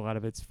nutrients, a lot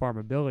of its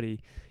farmability,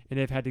 and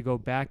they've had to go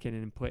back in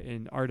and put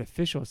in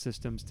artificial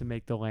systems to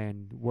make the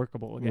land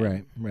workable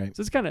again. Right.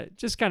 So it's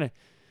kind of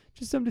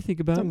just something to think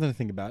about. Something to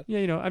think about.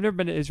 Yeah, I've never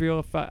been to Israel.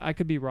 If I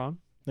could be wrong,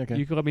 Okay.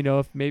 you could let me know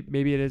if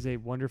maybe it is a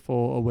wonderful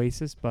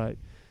oasis, but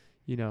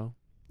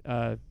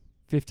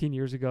 15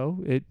 years ago,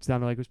 it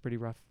sounded like it was pretty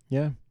rough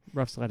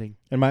sledding.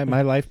 And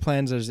my life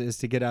plans is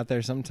to get out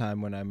there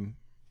sometime when I'm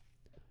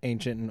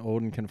ancient and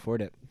old and can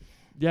afford it.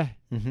 Yeah.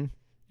 Mm-hmm.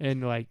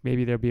 And like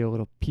maybe there'll be a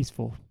little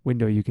peaceful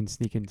window you can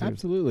sneak into.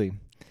 Absolutely.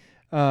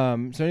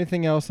 So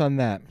anything else on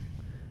that?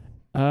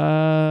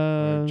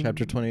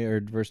 Chapter 20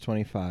 or verse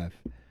 25.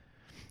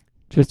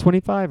 Just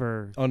 25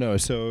 or? Oh no,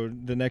 so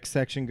the next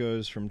section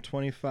goes from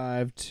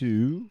 25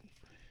 to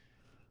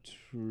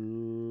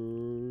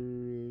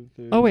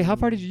Oh wait, how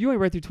far did you only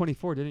read through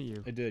 24, didn't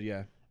you? I did,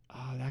 yeah.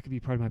 Oh, that could be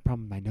part of my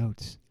problem with my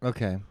notes.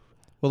 Okay.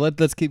 Well,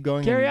 let's keep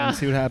going and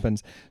see what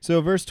happens.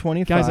 So verse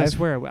 25. Guys, I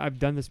swear, I've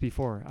done this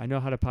before. I know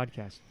how to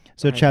podcast.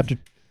 So chapter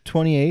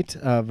 28,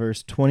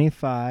 verse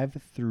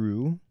 25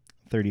 through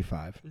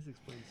 35. This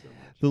explains so much.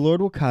 The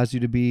Lord will cause you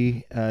to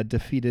be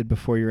defeated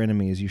before your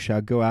enemies. You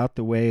shall go out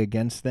the way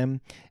against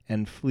them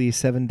and flee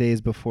 7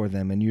 days before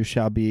them, and you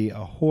shall be a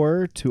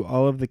horror to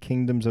all of the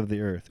kingdoms of the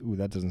earth. Ooh,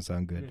 that doesn't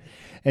sound good. Yeah.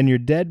 And your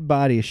dead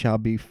body shall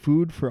be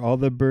food for all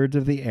the birds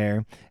of the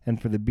air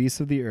and for the beasts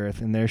of the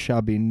earth, and there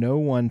shall be no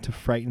one to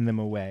frighten them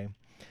away.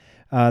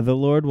 The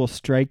Lord will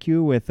strike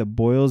you with the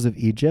boils of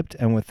Egypt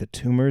and with the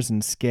tumors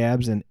and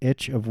scabs and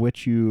itch of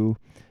which you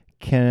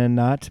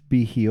cannot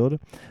be healed.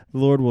 The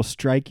Lord will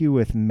strike you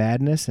with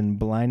madness and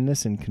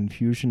blindness and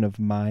confusion of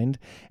mind,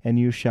 and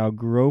you shall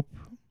grope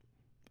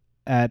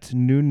at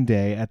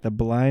noonday as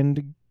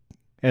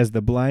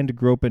the blind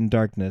grope in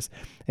darkness,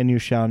 and you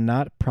shall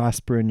not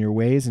prosper in your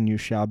ways, and you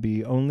shall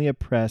be only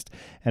oppressed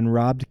and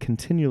robbed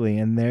continually,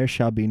 and there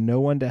shall be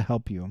no one to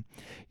help you.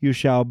 You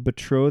shall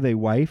betroth a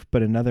wife,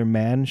 but another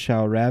man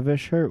shall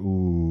ravish her.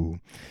 Ooh.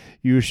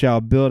 You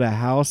shall build a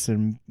house,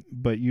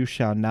 but you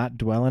shall not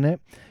dwell in it.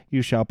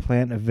 You shall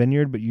plant a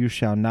vineyard, but you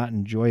shall not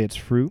enjoy its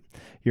fruit.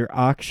 Your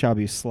ox shall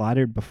be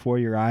slaughtered before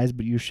your eyes,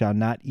 but you shall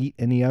not eat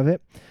any of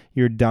it.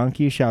 Your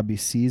donkey shall be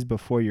seized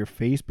before your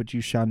face, but you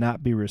shall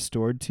not be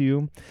restored to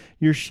you.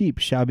 Your sheep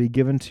shall be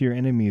given to your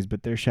enemies,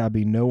 but there shall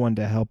be no one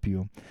to help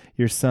you.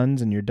 Your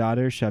sons and your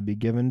daughters shall be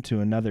given to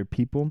another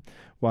people,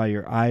 while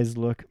your eyes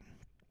look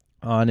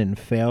on and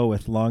fail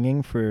with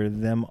longing for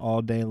them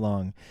all day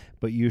long,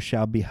 but you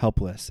shall be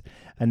helpless.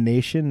 A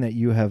nation that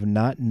you have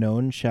not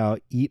known shall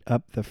eat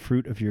up the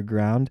fruit of your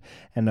ground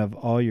and of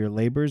all your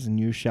labors, and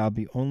you shall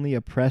be only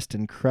oppressed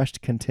and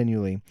crushed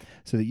continually,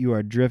 so that you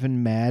are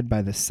driven mad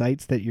by the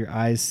sights that your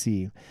eyes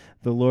see.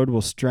 The Lord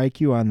will strike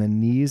you on the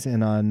knees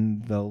and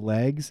on the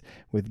legs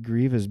with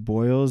grievous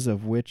boils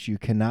of which you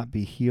cannot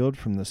be healed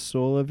from the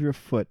sole of your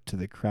foot to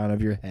the crown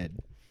of your head.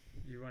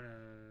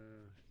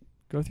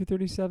 Go through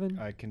 37?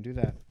 I can do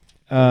that.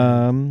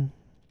 I don't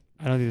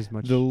think there's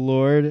much. The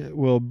Lord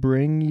will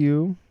bring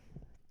you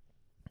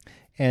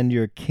and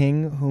your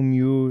king whom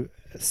you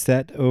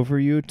set over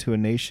you to a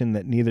nation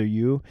that neither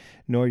you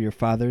nor your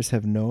fathers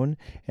have known,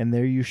 and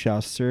there you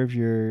shall serve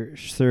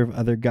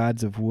other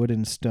gods of wood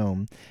and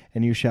stone,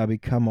 and you shall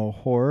become a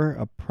horror,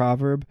 a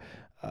proverb,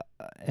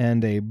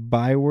 and a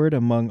byword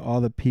among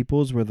all the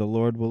peoples where the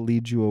Lord will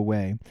lead you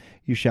away.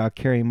 You shall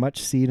carry much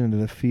seed into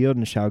the field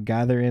and shall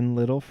gather in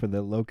little, for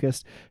the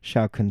locust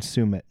shall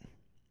consume it.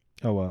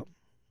 Oh, well.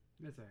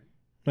 That's all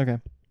right.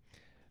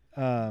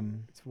 Okay.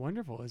 It's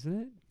wonderful, isn't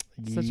it?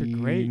 It's such a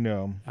great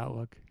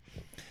outlook.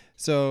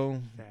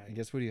 So, I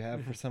guess what do you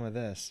have for some of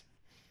this?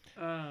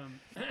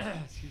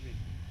 Excuse me.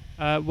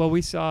 Well,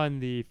 we saw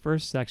in the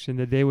first section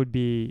that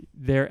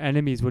their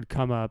enemies would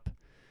come up.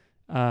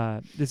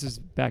 This is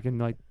back in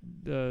like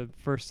the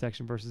first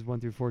section, verses 1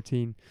 through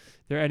 14.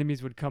 Their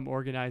enemies would come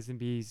organized and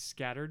be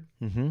scattered.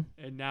 Mm-hmm.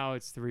 And now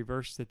it's the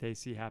reverse that they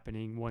see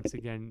happening. Once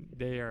again,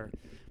 they are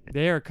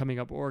coming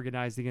up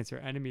organized against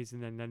their enemies,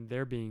 and then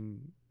they're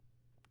being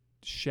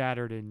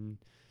shattered and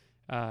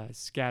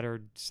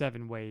scattered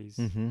 7 ways.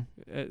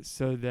 Mm-hmm.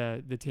 So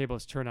the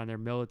tables turn on their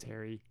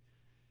military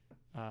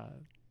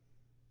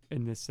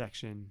in this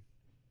section.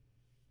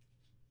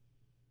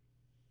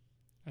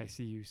 I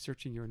see you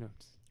searching your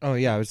notes. Oh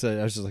yeah, I was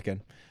just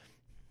looking.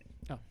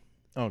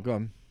 Oh, go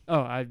on. Oh,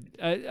 I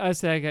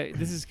say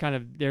this is kind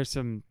of, there's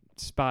some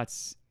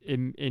spots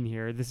in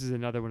here. This is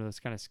another one of those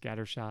kind of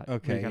scatter shot.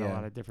 Okay, we got a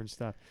lot of different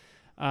stuff.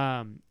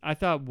 I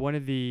thought one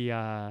of the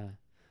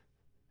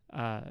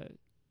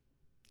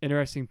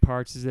interesting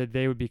parts is that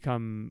they would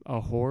become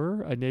a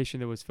horror, a nation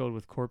that was filled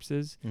with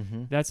corpses.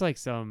 Mm-hmm. That's like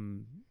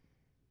some,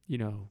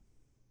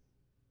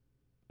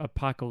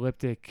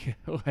 apocalyptic,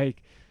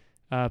 like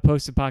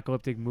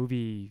post-apocalyptic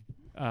movie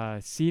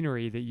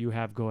scenery that you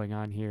have going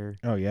on here.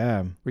 Oh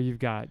yeah, where you've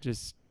got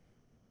just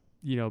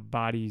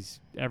bodies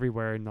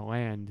everywhere in the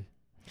land,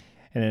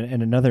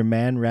 and another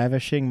man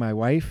ravishing my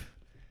wife.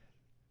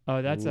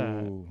 Oh, that's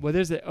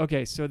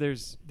so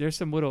there's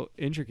some little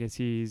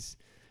intricacies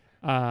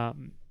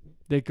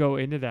that go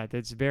into that.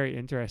 That's very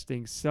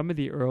interesting. Some of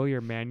the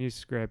earlier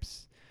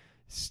manuscripts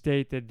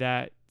state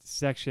that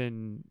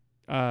section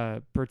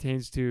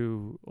pertains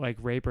to like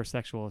rape or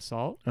sexual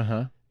assault.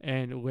 Uh-huh.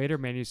 And later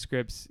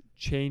manuscripts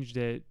changed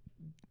it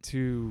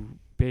to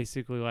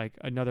basically like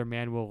another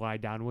man will lie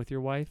down with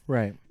your wife.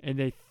 Right. And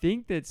they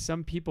think that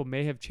some people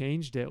may have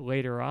changed it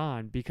later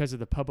on because of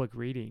the public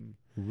reading.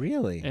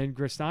 Really? And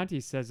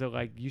Grisanti says that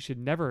like you should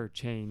never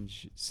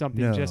change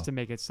something No. just to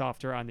make it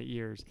softer on the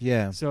ears.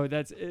 Yeah. So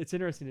it's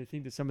interesting to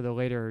think that some of the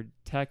later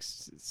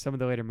texts, some of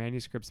the later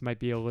manuscripts might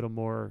be a little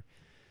more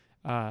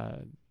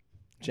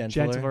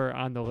gentler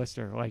on the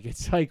listener. Like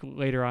it's like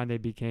later on they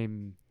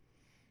became.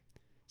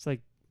 It's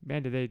like,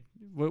 man,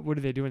 what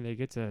do they do when they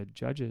get to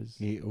Judges?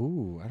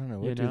 Ooh, I don't know.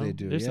 What do they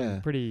do? There's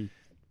some pretty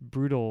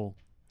brutal.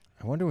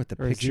 I wonder what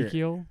the or picture.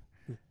 Ezekiel.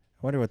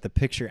 I wonder what the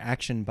picture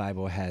action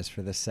Bible has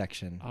for this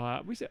section.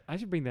 I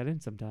should bring that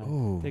in sometime.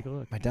 Ooh, Take a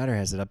look. my daughter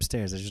has it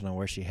upstairs. I just don't know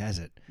where she has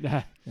it,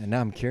 and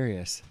now I'm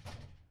curious.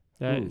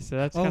 So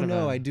that's kind of. Oh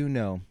no, I do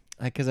know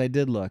because I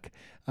did look.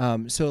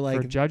 So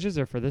like for Judges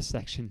or for this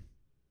section.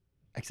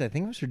 Actually, I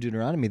think it was for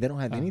Deuteronomy. They don't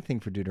have Oh.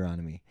 anything for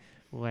Deuteronomy.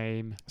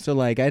 Lame. So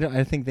like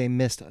I think they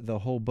missed the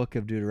whole book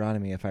of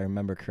Deuteronomy if I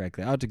remember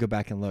correctly. I'll have to go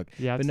back and look.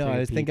 Yeah, But no,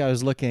 I think I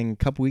was looking a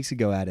couple weeks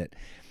ago at it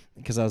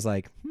because I was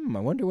like, I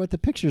wonder what the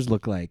pictures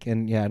look like.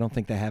 And yeah, I don't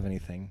think they have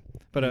anything.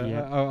 But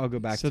Yeah. I'll go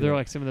back to So they're it.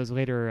 like some of those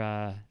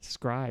later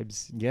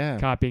scribes Yeah.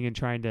 copying and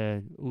trying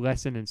to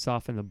lessen and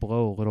soften the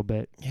blow a little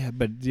bit. Yeah,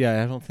 but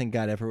yeah, I don't think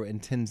God ever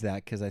intends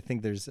that because I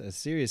think there's a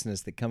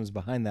seriousness that comes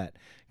behind that.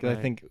 Because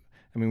Right.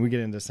 we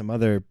get into some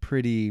other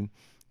pretty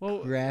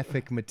Well,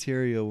 graphic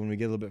material when we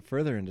get a little bit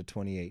further into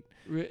 28.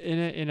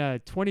 in a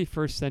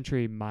 21st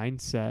century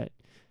mindset,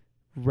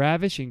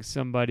 ravishing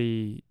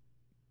somebody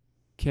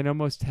can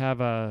almost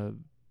have I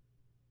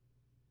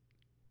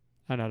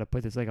don't know how to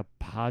put this, like a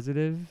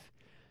positive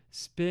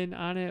spin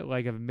on it.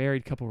 Like if a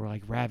married couple were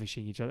like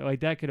ravishing each other,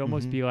 like that could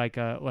almost Mhm. be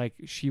like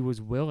she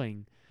was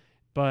willing.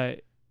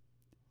 But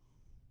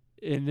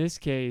in this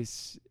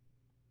case,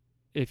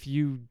 if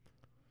you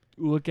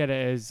look at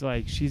it as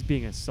like she's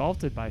being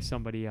assaulted by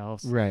somebody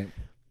else, Right.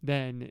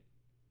 then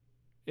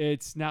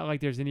it's not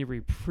like there's any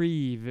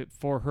reprieve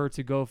for her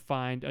to go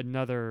find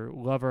another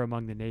lover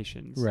among the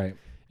nations. Right.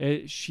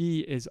 She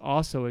is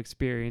also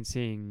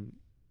experiencing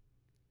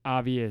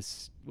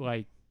obvious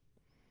like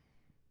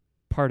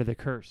part of the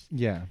curse.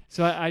 Yeah.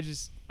 So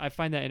I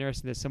find that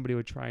interesting that somebody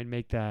would try and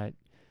make that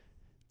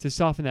to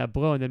soften that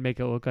blow and then make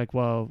it look like,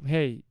 well,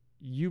 hey,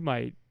 you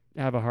might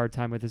have a hard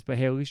time with this, but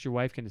hey, at least your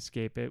wife can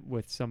escape it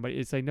with somebody.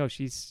 It's like, no,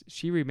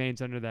 she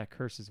remains under that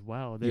curse as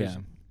well. There's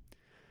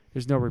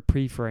no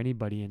reprieve for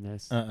anybody in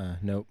this.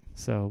 Nope.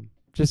 So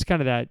just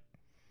kind of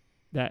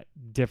that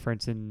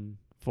difference in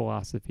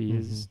philosophy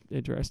is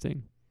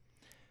interesting.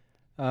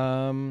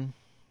 Let's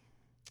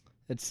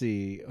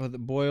see. The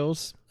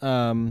boils.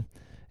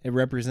 It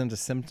represents a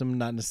symptom,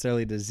 not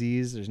necessarily a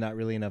disease. There's not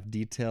really enough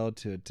detail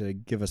to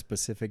give a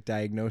specific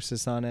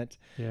diagnosis on it.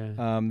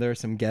 Yeah. There are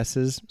some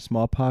guesses: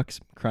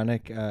 smallpox,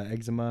 chronic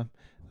eczema,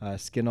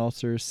 skin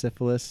ulcers,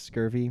 syphilis,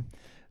 scurvy.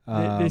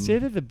 They say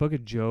that the book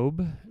of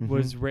Job Mhm.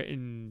 was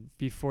written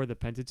before the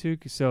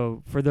Pentateuch.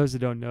 So for those that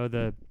don't know,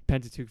 the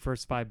Pentateuch,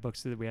 first 5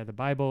 books that we have the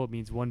Bible, it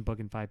means one book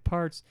in 5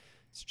 parts.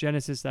 It's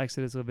Genesis,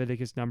 Exodus,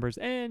 Leviticus, Numbers,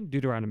 and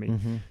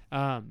Deuteronomy.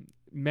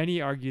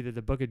 Many argue that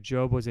the book of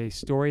Job was a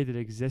story that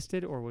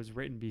existed or was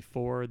written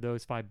before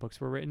those 5 books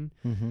were written.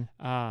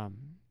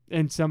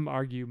 And some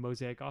argue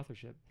Mosaic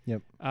authorship.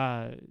 Yep.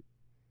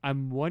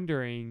 I'm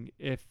wondering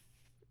if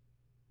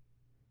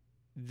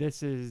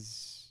this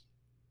is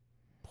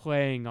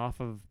playing off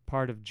of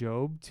part of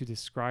Job to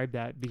describe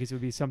that, because it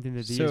would be something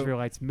that the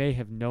Israelites may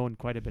have known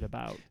quite a bit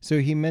about. So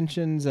he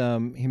mentions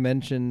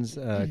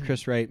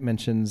Chris Wright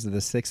mentions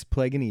the 6th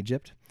plague in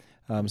Egypt.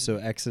 So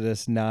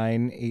Exodus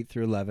 9, 8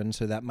 through 11.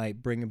 So that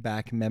might bring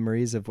back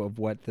memories of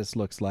what this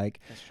looks like.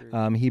 That's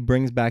true. He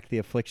brings back the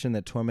affliction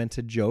that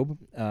tormented Job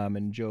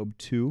in Job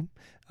 2,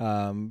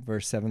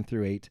 verse 7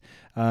 through 8.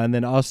 And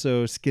then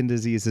also skin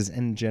diseases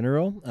in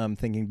general,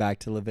 thinking back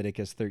to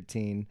Leviticus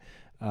 13,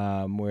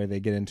 where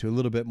they get into a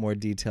little bit more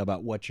detail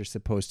about what you're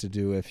supposed to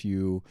do if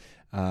you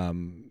have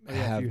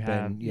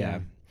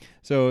been.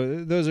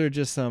 So those are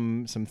just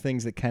some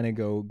things that kind of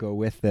go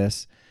with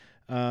this.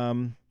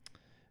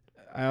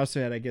 I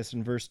also had, I guess,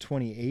 in verse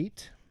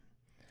 28,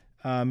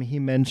 he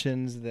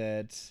mentions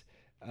that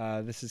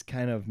this is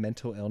kind of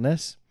mental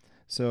illness.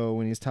 So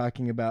when he's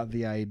talking about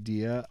the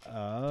idea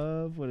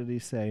of, what did he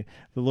say?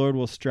 The Lord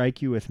will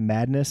strike you with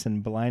madness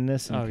and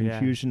blindness and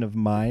confusion of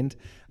mind.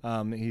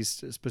 He's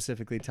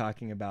specifically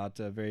talking about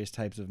various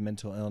types of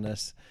mental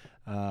illness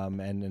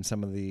and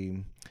some of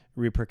the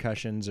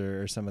repercussions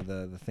or some of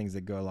the things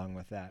that go along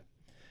with that.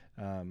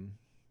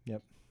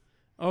 Yep.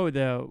 Oh,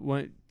 the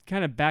one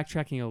kind of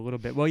backtracking a little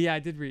bit. Well, yeah,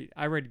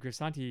 I read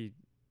Grisanti.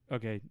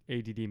 Okay,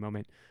 ADD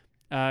moment.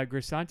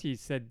 Grisanti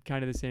said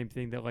kind of the same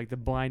thing, that like the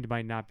blind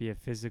might not be a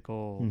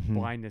physical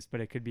blindness, but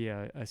it could be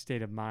a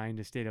state of mind,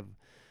 a state of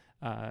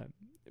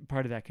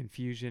part of that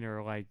confusion,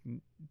 or like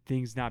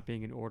things not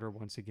being in order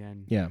once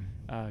again. Yeah.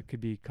 Could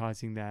be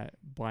causing that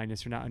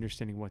blindness, or not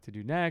understanding what to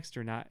do next,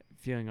 or not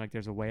feeling like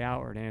there's a way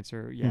out or an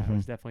answer. Yeah, it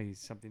was definitely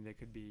something that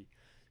could be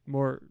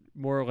more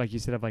like you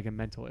said, of like a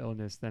mental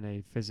illness than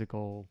a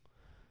physical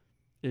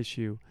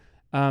issue.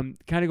 Kind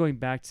of going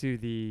back to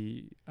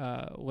the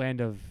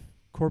land of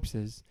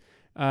corpses,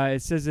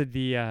 it says that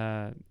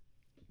the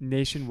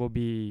nation will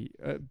be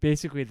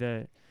basically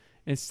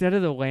instead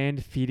of the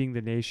land feeding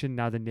the nation,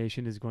 now the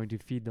nation is going to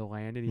feed the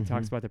land. And he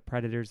talks about the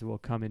predators that will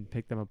come and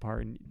pick them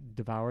apart and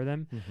devour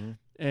them.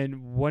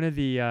 And one of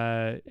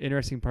the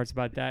interesting parts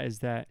about that is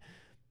that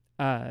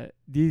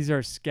these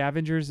are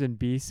scavengers and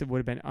beasts that would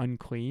have been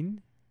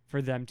unclean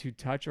for them to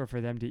touch or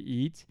for them to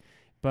eat,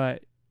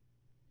 but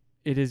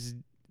it is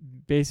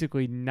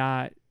basically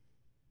not,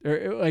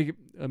 or like,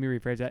 let me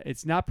rephrase that.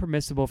 It's not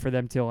permissible for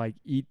them to like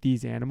eat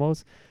these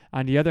animals.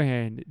 On the other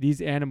hand, these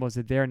animals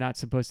that they're not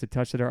supposed to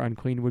touch that are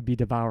unclean would be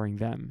devouring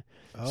them.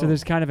 So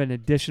there's kind of an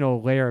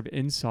additional layer of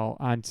insult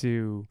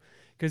onto,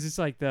 because it's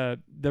like the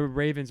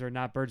ravens are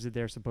not birds that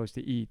they're supposed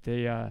to eat.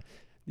 They,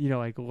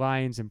 like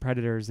lions and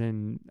predators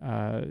and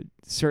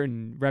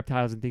certain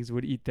reptiles and things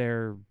would eat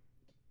their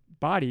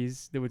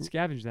bodies that would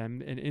scavenge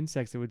them, and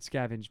insects that would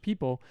scavenge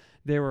people.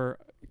 They were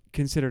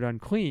considered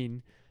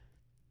unclean,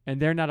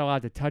 and they're not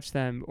allowed to touch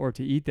them or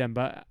to eat them.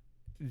 But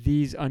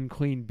these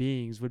unclean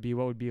beings would be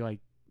what would be like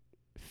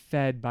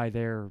fed by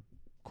their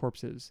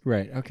corpses.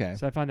 Right. Okay.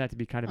 So I found that to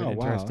be kind of an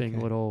interesting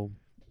little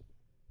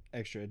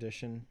extra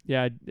addition.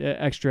 Yeah,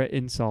 extra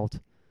insult.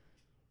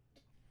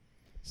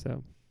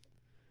 So,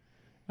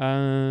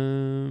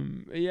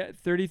 30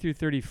 through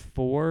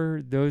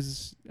 34,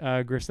 those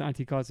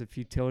Grisanti calls it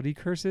futility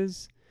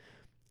curses.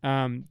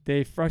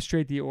 They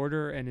frustrate the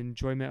order and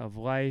enjoyment of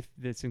life.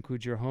 This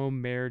includes your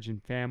home, marriage,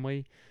 and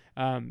family.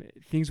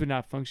 Things would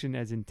not function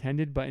as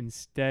intended, but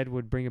instead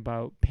would bring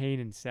about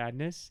pain and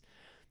sadness.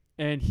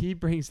 And he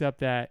brings up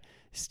that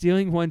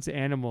stealing one's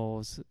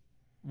animals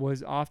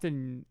was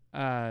often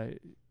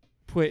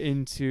put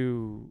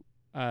into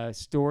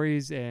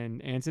stories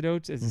and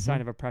anecdotes as a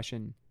sign of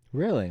oppression.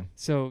 Really?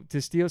 So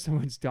to steal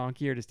someone's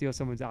donkey or to steal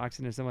someone's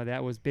oxen or something like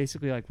that was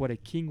basically like what a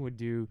king would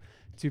do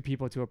to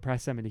people to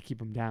oppress them and to keep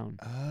them down.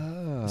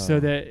 Oh. So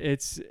that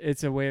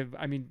it's a way of,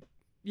 I mean,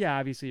 yeah,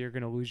 obviously you're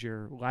going to lose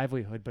your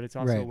livelihood, but it's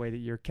also a way that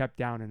you're kept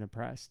down and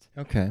oppressed.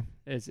 Okay.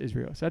 Is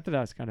real. So I thought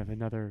that was kind of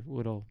another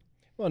little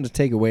to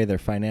take away their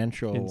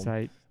financial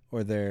insight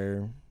or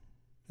their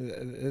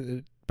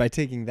by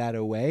taking that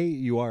away,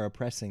 you are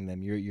oppressing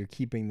them. You're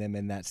keeping them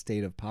in that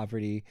state of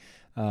poverty,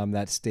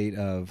 that state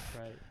of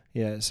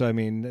yeah. So I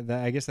mean,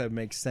 I guess that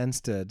makes sense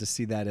to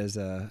see that as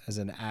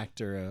an act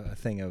or a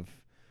thing of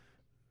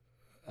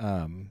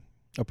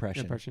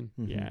oppression.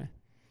 Yeah.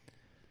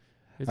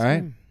 It's all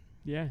right.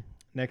 Yeah.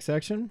 Next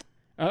section.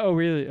 Oh,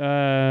 really?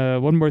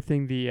 One more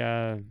thing.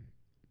 The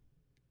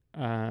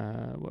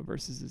what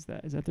verses is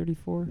that? Is that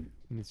 34?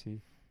 Let me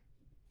see.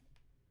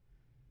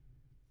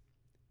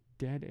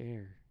 Dead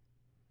air.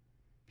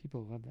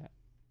 People love that.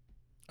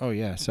 Oh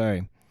yeah,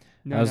 sorry.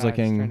 No, I was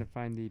looking. I was trying to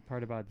find the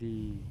part about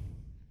the.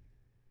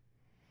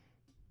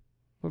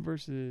 What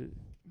verses?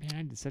 Man,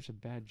 I did such a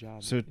bad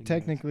job. So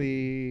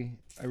technically,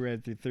 I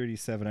read through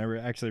 37. I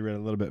actually read a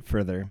little bit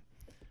further.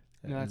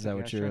 No, that's is that okay.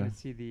 what I was you're? trying to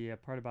see the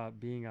part about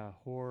being a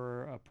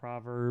whore, a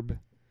proverb,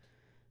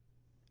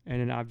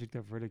 and an object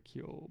of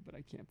ridicule, but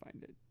I can't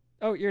find it.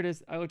 Oh, here it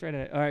is. I looked right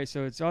at it. All right,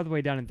 so it's all the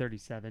way down in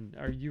 37.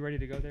 Are you ready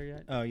to go there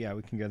yet? Oh yeah,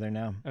 we can go there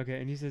now.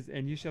 Okay, and he says,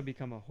 "And you shall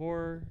become a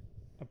whore,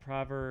 a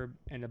proverb,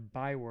 and a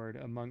byword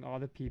among all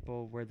the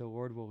people where the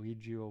Lord will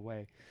lead you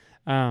away."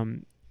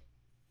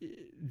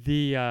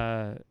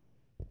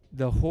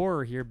 The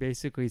horror here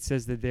basically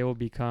says that they will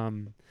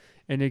become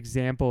an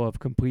example of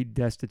complete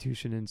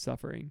destitution and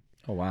suffering.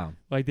 Oh wow!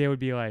 Like they would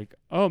be like,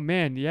 "Oh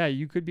man, yeah,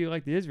 you could be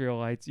like the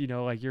Israelites,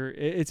 like you're."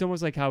 It's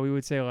almost like how we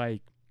would say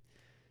like,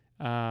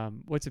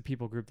 what's a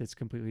people group that's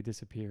completely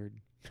disappeared?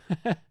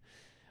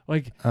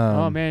 Like,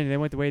 oh man, they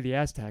went the way of the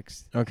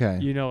Aztecs. Okay.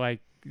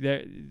 Like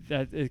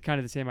that is kind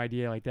of the same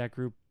idea. Like that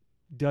group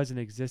doesn't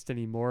exist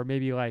anymore.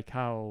 Maybe like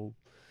how,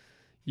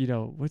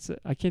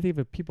 I can't think of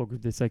a people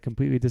group that's like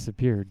completely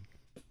disappeared.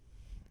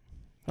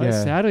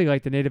 Sadly,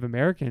 like the Native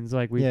Americans,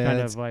 like we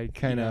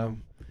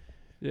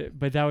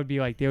but that would be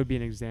like, they would be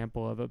an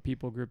example of a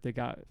people group that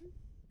got,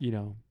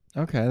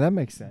 okay, that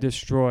makes sense.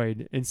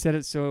 Destroyed. Instead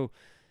of, so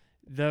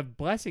the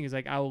blessing is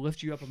like, I will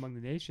lift you up among the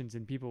nations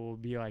and people will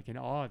be like in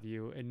awe of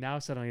you. And now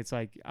suddenly it's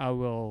like, I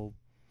will,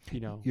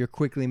 you're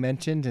quickly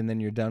mentioned and then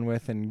you're done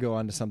with and go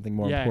on to something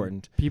more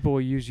important. People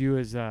will use you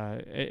as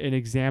an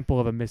example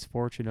of a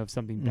misfortune of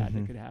something bad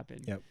that could happen.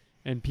 Yep.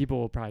 And people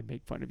will probably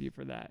make fun of you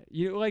for that.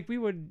 Like we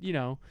would,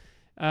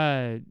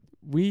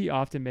 we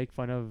often make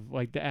fun of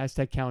like the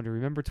Aztec calendar.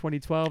 Remember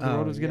 2012, the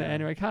world was going to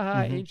end. Like,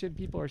 haha, ancient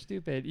people are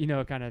stupid,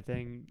 kind of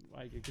thing.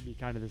 Like it could be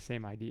kind of the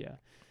same idea.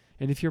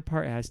 And if you're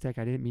part Aztec,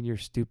 I didn't mean you're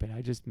stupid.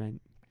 I just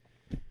meant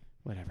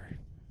whatever.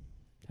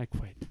 I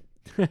quit.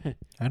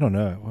 I don't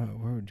know.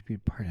 Where would you be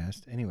part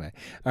Aztec? Anyway.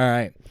 All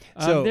right.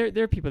 So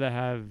there are people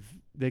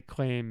that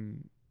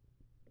claim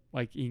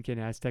like Incan,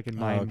 Aztec, and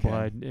Mayan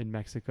blood in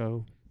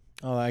Mexico.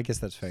 Oh, I guess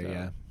that's fair.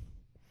 Yeah.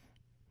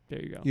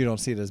 There you go. You don't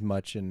see it as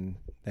much in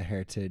the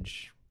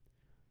heritage.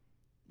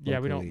 Yeah,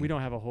 locally. we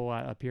don't have a whole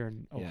lot up here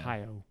in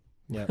Ohio.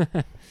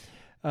 Yep.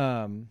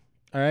 All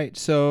right.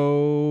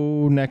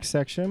 So next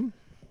section.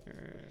 All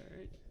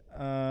right.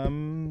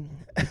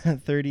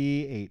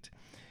 38.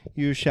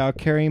 You shall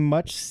carry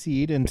much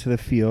seed into the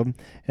field,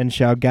 and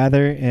shall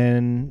gather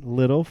in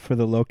little, for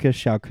the locust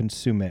shall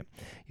consume it.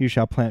 You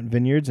shall plant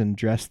vineyards and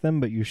dress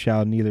them, but you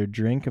shall neither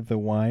drink of the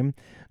wine,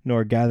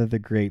 nor gather the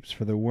grapes,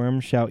 for the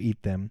worm shall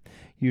eat them.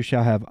 You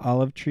shall have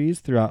olive trees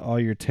throughout all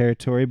your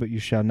territory, but you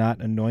shall not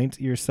anoint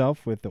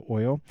yourself with the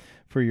oil,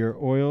 for your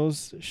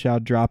oils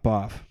shall drop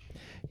off.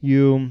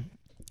 You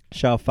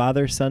shall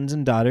father sons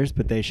and daughters,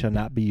 but they shall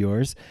not be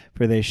yours,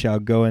 for they shall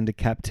go into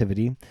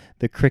captivity.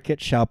 The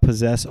cricket shall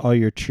possess all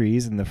your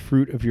trees and the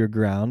fruit of your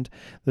ground.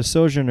 The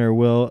sojourner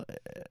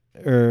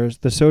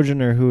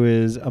who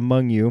is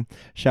among you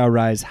shall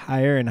rise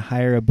higher and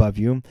higher above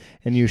you,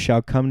 and you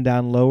shall come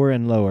down lower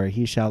and lower.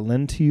 He shall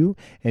lend to you,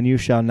 and you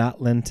shall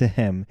not lend to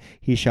him.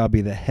 He shall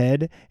be the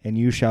head, and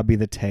you shall be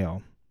the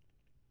tail.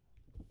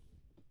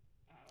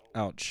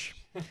 Ouch.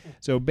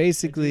 So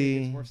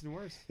basically, it's worse and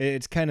worse.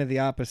 It's kind of the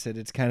opposite.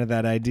 It's kind of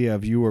that idea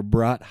of you were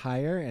brought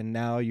higher, and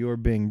now you're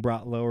being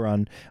brought lower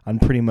on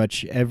pretty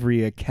much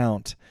every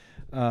account.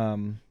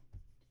 Well,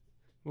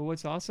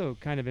 what's also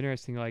kind of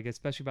interesting, like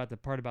especially about the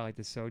part about like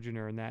the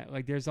sojourner and that,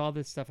 like there's all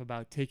this stuff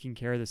about taking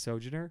care of the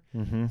sojourner.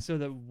 Mm-hmm. So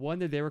the one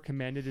that they were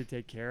commanded to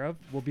take care of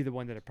will be the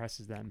one that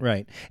oppresses them.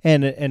 Right.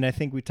 And I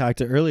think we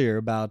talked earlier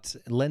about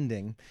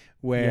lending,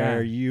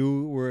 where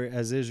you were,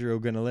 as Israel,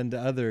 going to lend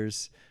to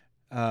others,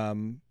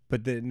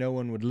 but that no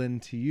one would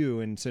lend to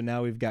you. And so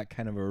now we've got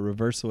kind of a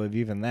reversal of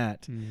even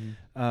that.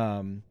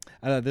 Mm-hmm.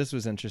 I thought this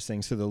was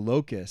interesting. So the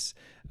locusts,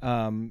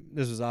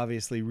 this was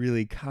obviously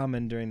really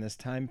common during this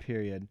time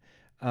period.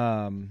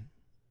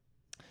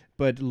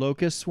 But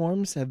locust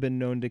swarms have been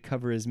known to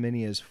cover as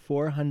many as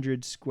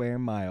 400 square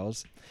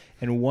miles,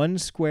 and 1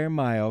 square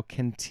mile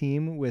can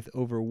teem with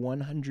over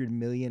 100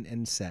 million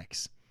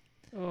insects.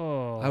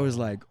 Oh. I was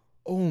like,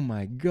 oh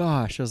my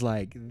gosh. I was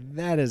like,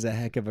 that is a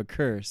heck of a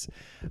curse.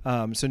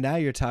 So now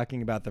you're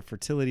talking about the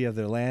fertility of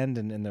their land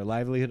and their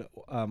livelihood.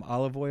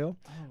 Olive oil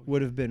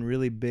would have been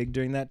really big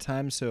during that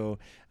time. So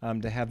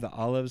to have the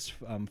olives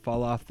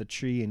fall off the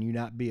tree and you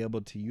not be able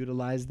to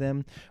utilize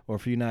them, or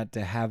for you not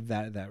to have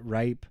that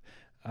ripe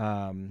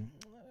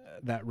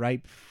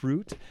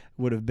fruit,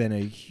 would have been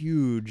a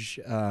huge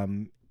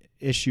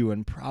issue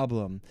and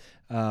problem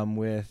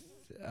with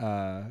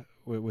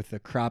the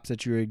crops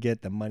that you would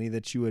get, the money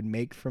that you would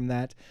make from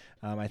that.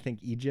 I think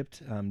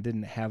Egypt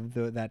didn't have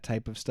that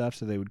type of stuff,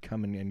 so they would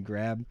come and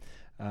grab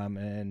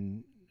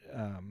and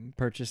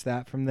purchase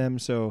that from them.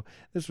 So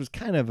this was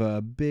kind of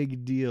a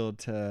big deal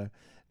to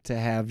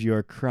have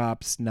your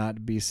crops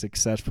not be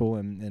successful,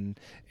 and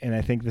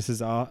I think this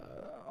is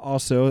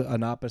also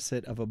an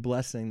opposite of a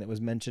blessing that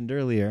was mentioned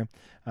earlier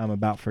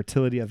about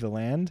fertility of the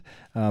land.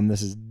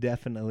 This is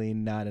definitely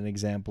not an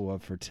example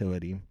of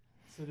fertility.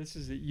 So this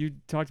is you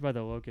talked about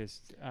the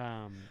locusts.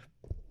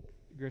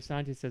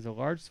 Grisanti says a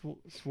large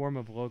swarm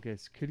of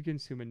locusts could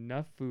consume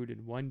enough food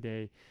in one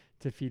day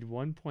to feed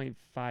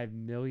 1.5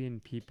 million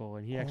people,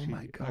 and he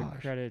actually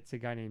credits a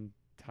guy named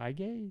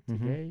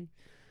Tige.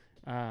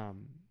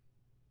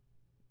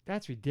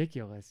 That's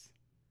ridiculous.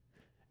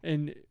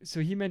 And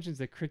so he mentions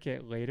the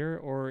cricket later,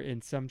 or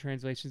in some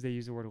translations they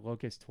use the word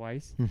locust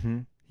twice. Mm-hmm.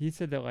 He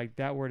said that like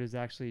that word is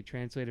actually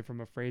translated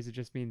from a phrase that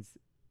just means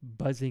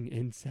buzzing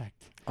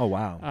insect. Oh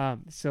wow.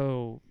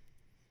 So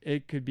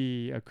it could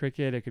be a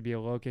cricket, it could be a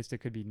locust, it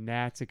could be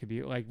gnats, it could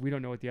be like, we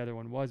don't know what the other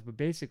one was, but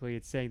basically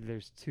it's saying that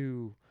there's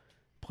 2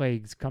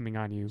 plagues coming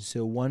on you.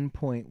 So 1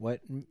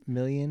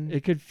 million?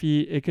 It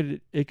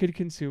could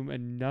consume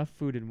enough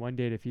food in one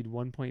day to feed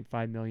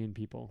 1.5 million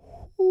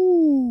people.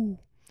 Ooh.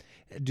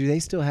 Do they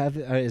still have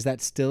is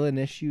that still an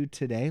issue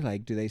today?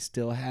 Like, do they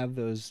still have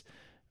those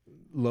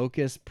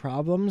locust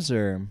problems?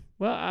 Or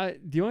well,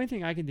 the only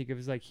thing I can think of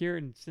is like here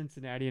in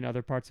Cincinnati and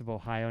other parts of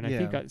Ohio, and I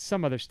think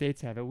some other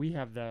states have it. We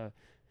have the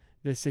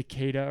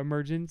cicada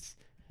emergence,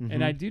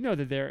 and I do know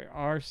that there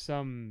are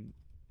some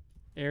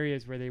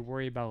areas where they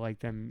worry about like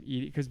them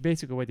eating, because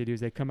basically what they do is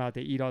they come out,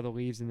 they eat all the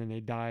leaves, and then they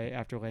die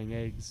after laying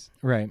eggs.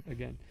 Right.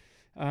 Again,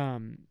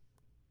 and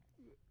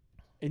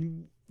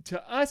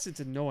to us it's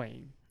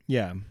annoying.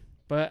 Yeah.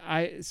 But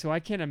I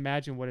can't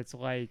imagine what it's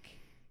like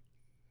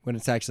when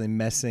it's actually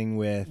messing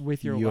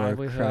with your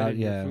livelihood crowd, and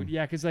your food.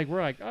 Yeah, because like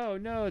we're like, oh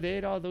no, they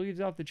ate all the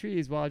leaves off the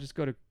trees. Well, I'll just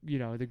go to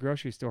the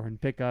grocery store and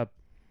pick up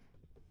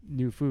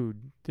new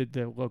food that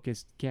the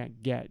locust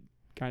can't get,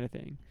 kind of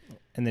thing.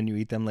 And then you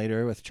eat them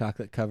later with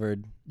chocolate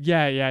covered.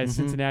 Yeah, it's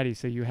Cincinnati,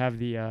 so you have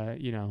the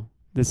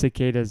the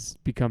cicadas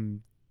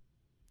become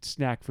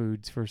snack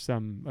foods for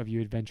some of you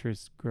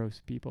adventurous,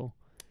 gross people.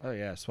 Oh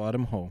yeah, swat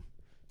them whole.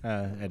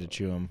 I had to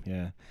chew him.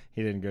 Yeah,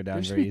 he didn't go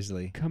down very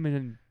easily.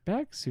 Coming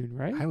back soon,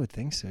 right? I would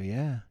think so.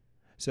 Yeah.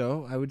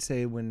 So I would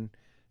say when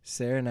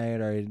Sarah and I had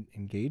our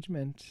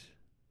engagement,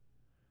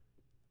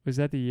 was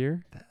that the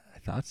year? I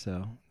thought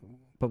so.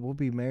 But we'll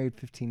be married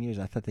 15 years.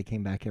 I thought they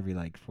came back every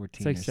like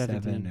 14 it's like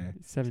or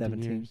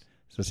 17 years.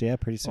 So yeah,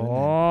 pretty soon.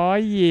 Oh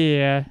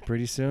yeah,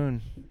 pretty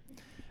soon.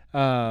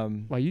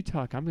 While you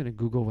talk, I'm gonna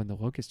Google when the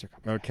locusts are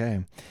coming.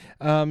 Okay.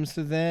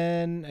 So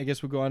then I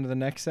guess we'll go on to the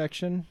next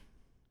section.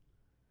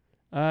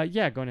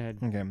 Yeah, go ahead.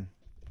 Okay.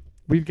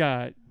 We've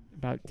got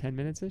about 10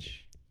 minutes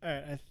ish. All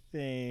right, I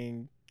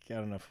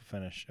don't know if we'll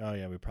finish. Oh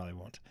yeah, we probably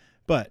won't.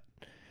 But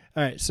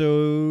all right,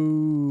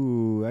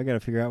 so I got to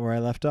figure out where I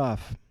left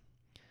off.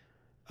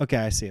 Okay,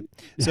 I see it.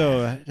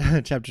 So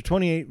chapter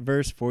 28,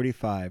 verse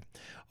 45.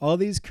 All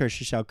these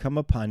curses shall come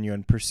upon you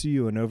and pursue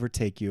you and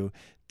overtake you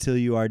till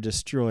you are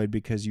destroyed,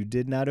 because you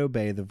did not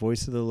obey the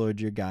voice of the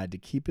Lord your God to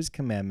keep his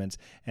commandments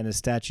and his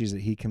statutes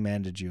that he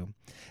commanded you.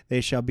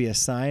 They shall be a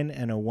sign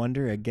and a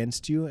wonder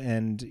against you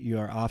and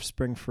your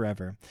offspring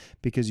forever,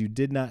 because you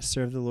did not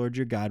serve the Lord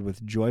your God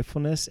with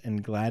joyfulness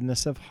and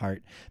gladness of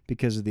heart,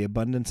 because of the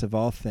abundance of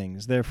all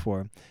things.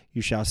 Therefore,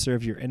 you shall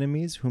serve your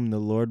enemies, whom the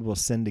Lord will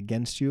send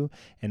against you,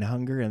 in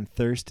hunger and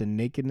thirst and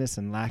nakedness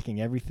and lacking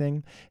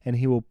everything, and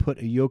he will put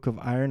a yoke of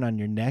iron on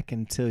your neck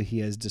until he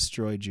has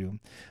destroyed you.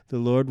 The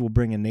Lord will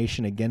bring a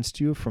nation against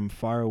you from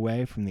far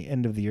away, from the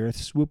end of the earth,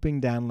 swooping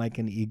down like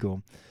an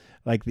eagle.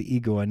 Like the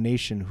eagle, a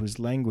nation whose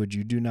language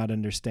you do not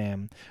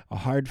understand, a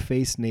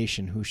hard-faced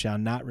nation who shall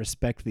not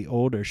respect the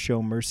old or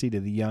show mercy to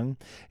the young.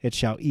 It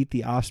shall eat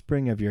the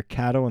offspring of your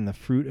cattle and the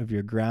fruit of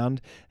your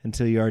ground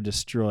until you are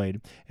destroyed.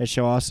 It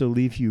shall also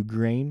leave you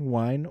grain,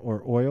 wine,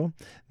 or oil,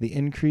 the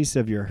increase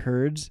of your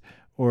herds,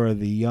 or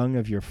the young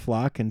of your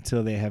flock,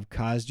 until they have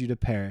caused you to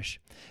perish.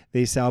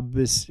 They shall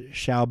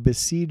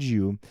besiege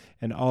you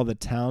in all the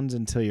towns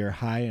until your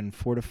high and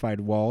fortified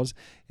walls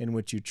in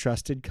which you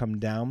trusted come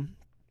down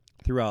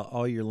throughout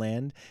all your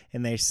land,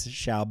 and they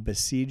shall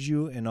besiege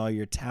you in all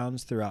your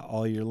towns throughout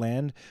all your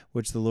land,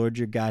 which the Lord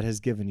your God has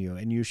given you.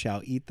 And you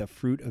shall eat the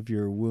fruit of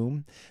your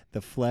womb,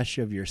 the flesh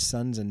of your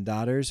sons and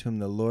daughters, whom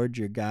the Lord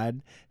your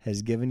God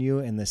has given you,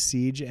 in the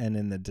siege and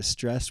in the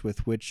distress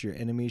with which your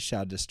enemies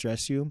shall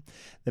distress you.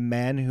 The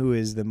man who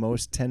is the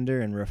most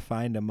tender and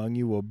refined among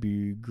you will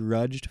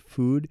begrudge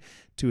food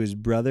to his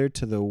brother,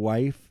 to the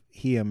wife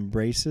he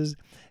embraces,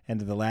 and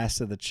to the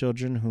last of the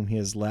children whom he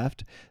has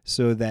left,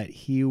 so that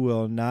he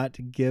will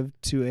not give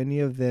to any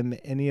of them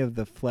any of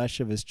the flesh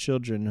of his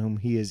children whom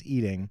he is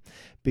eating,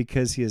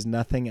 because he has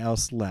nothing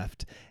else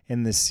left.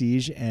 In the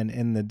siege and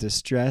in the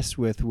distress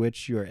with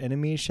which your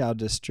enemy shall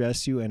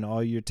distress you in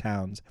all your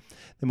towns,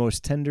 the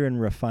most tender and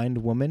refined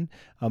woman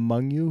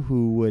among you,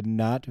 who would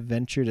not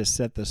venture to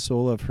set the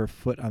sole of her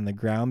foot on the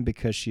ground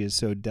because she is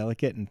so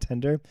delicate and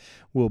tender,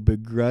 will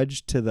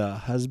begrudge to the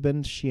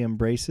husband she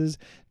embraces,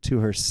 to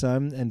her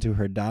son and to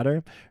her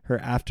daughter, her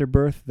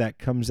afterbirth that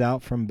comes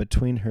out from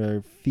between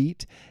her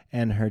feet,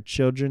 and her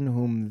children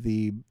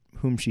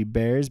whom she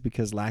bears,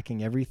 because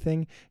lacking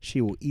everything, she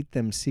will eat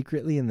them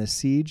secretly in the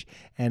siege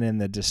and in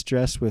the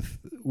distress with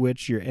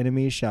which your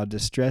enemies shall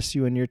distress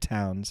you in your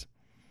towns.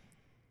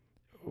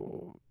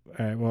 All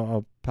right, well,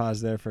 I'll pause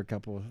there for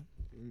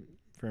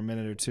a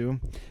minute or two.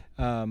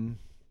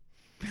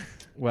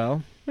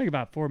 Well, Take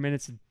about 4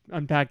 minutes to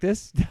unpack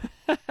this.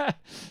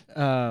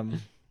 The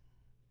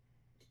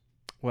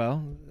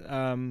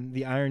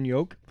iron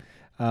yoke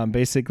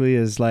basically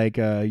is like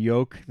a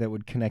yoke that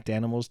would connect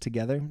animals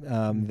together,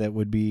 that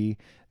would be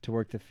to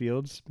work the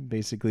fields.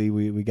 Basically,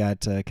 we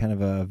got kind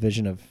of a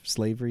vision of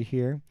slavery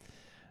here.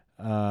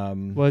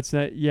 Well, it's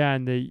not, yeah,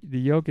 and the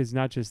yoke is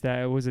not just that.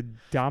 It was a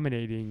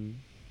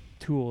dominating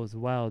tool as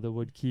well that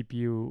would keep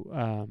you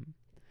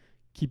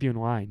in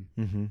line.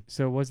 Mm-hmm.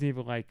 So it wasn't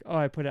even like, oh,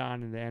 I put it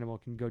on and the animal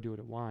can go do what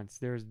it wants.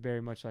 There was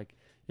very much like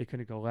it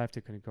couldn't go left,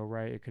 it couldn't go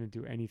right, it couldn't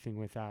do anything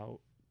without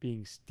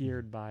being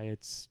steered by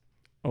its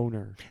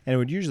owner. And it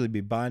would usually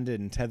be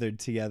bonded and tethered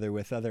together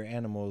with other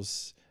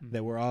animals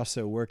that were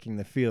also working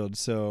the field.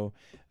 So,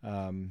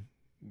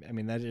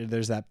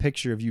 there's that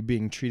picture of you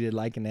being treated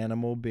like an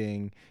animal,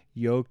 being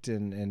yoked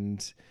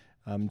and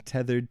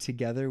tethered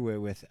together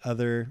with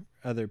other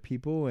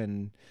people,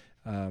 and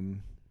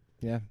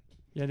yeah.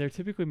 Yeah, they're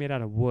typically made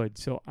out of wood.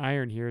 So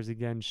iron here is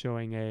again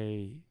showing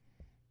a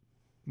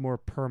more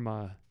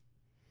perma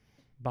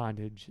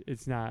bondage.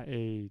 It's not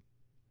a,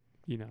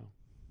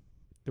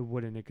 the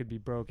wooden. It could be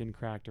broken,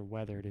 cracked, or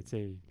weathered. It's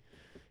a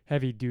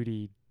heavy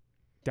duty,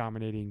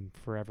 dominating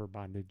forever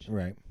bondage.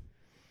 Right.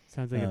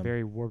 Sounds like a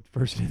very warped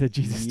version of the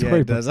Jesus yeah,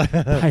 story it does.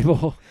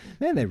 Bible.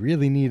 Man, they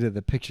really needed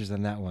the pictures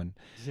on that one.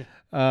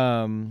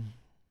 Yeah.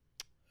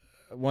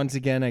 Once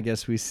again, I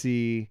guess we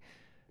see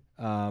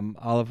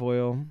olive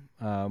oil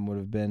would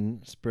have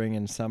been spring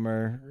and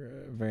summer,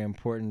 a very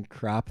important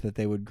crop that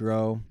they would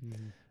grow.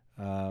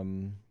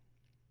 Mm-hmm.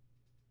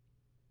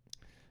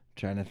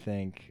 Trying to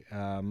think.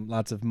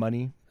 Lots of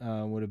money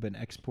would have been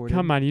exported.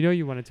 Come on,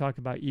 you want to talk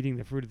about eating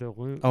the fruit of the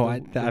womb. Oh,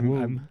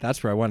 I'm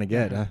that's where I want to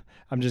get. Yeah.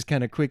 I'm just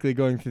kind of quickly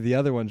going through the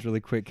other ones really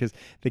quick, because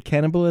the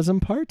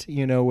cannibalism part,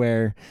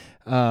 where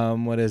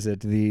what is it?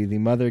 The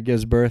mother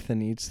gives birth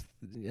and eats.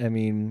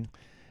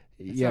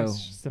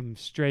 Some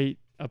straight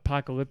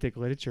apocalyptic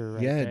literature.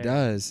 Right yeah, there. it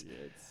does.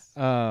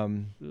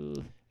 Ugh.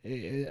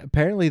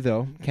 Apparently,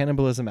 though,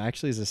 cannibalism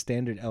actually is a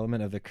standard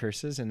element of the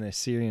curses in the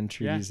Assyrian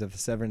treaties of the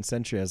 7th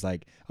century. As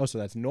like, so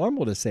that's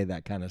normal to say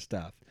that kind of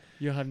stuff.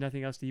 you'll have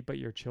nothing else to eat but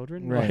your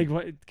children. Right. Like,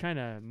 what kind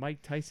of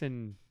Mike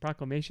Tyson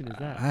proclamation is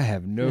that? I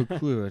have no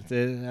clue.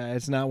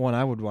 It's not one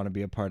I would want to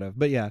be a part of.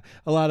 But yeah,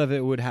 a lot of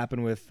it would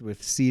happen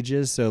with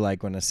sieges. So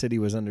like when a city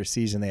was under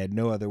siege and they had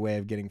no other way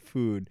of getting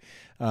food,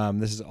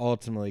 this is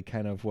ultimately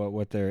kind of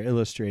what they're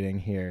illustrating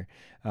here,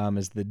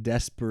 is the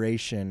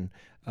desperation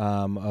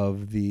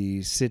of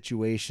the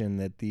situation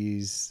that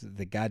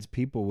the God's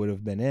people would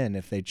have been in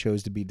if they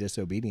chose to be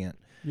disobedient.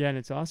 Yeah, and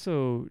it's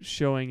also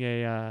showing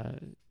a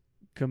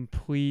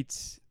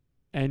complete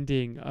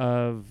ending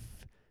of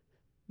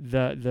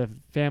the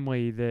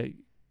family that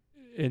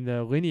in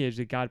the lineage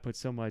that God put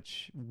so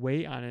much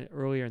weight on it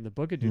earlier in the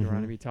book of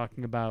Deuteronomy,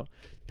 talking about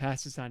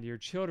pass this on to your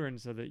children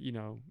so that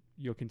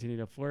you'll continue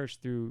to flourish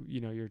through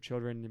your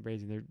children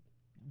and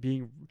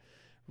being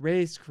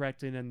raised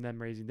correctly and then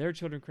them raising their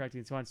children correctly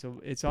and so on.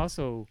 So it's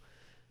also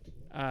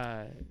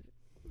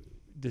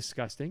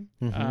disgusting.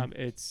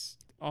 It's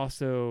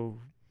also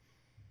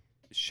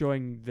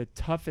showing the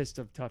toughest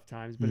of tough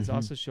times, but it's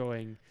also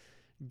showing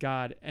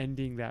God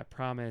ending that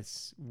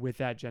promise with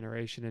that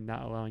generation and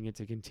not allowing it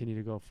to continue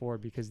to go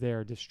forward because they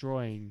are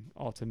destroying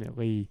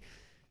ultimately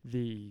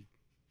the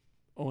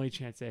only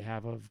chance they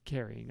have of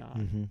carrying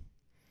on.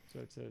 So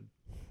it's a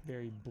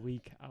very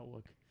bleak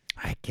outlook.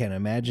 I can't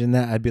imagine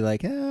that. I'd be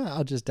like,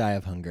 I'll just die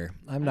of hunger.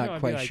 I'm not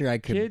quite sure I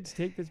could. Kids,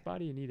 take this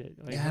body and eat it.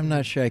 Like, I'm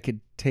not sure I could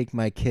take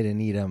my kid and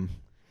eat him.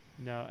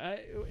 No,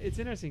 it's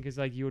interesting because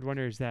like you would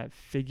wonder, is that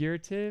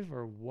figurative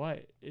or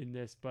what in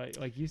this? But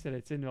like you said,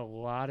 it's in a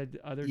lot of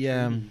other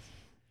treaties.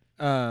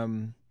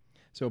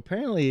 So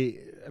apparently,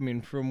 I mean,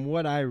 from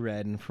what I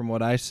read and from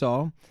what I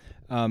saw,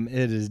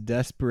 it is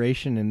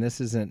desperation, and this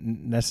isn't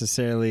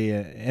necessarily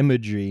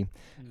imagery.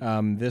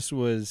 This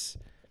was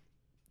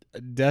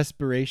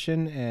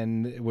desperation,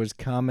 and it was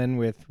common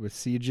with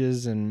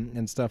sieges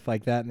and stuff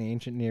like that in the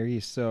ancient Near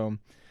East. So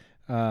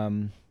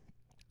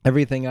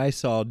everything I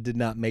saw did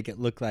not make it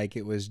look like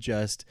it was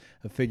just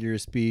a figure of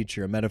speech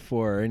or a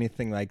metaphor or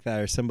anything like that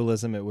or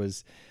symbolism. It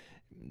was,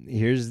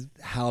 here's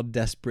how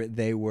desperate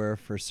they were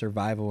for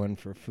survival and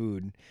for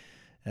food. And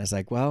I was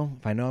like, well,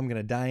 if I know I'm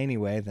going to die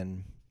anyway,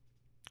 then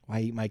why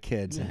eat my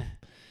kids?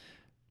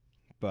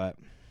 But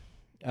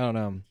I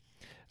don't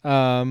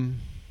know.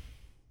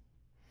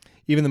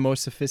 Even the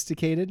most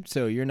sophisticated,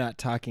 so you're not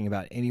talking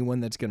about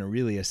anyone that's going to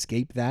really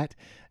escape that.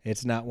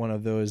 It's not one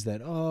of those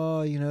that,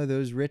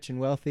 those rich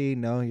and wealthy.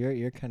 No,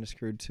 you're kind of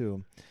screwed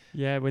too.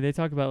 Yeah, when they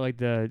talk about like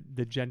the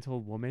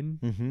gentle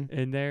woman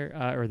in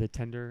there, or the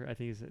tender, I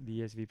think is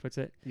the ESV puts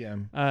it. Yeah.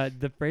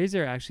 The phrase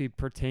there actually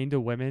pertained to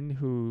women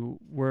who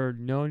were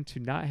known to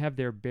not have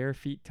their bare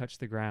feet touch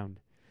the ground.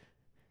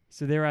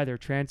 So they were either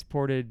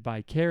transported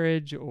by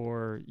carriage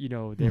or,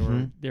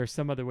 there's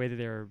some other way that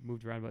they were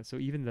moved around. But so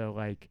even the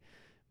like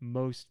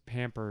most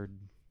pampered,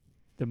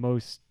 the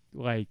most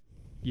like,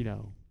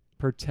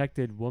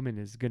 protected woman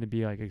is going to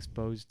be like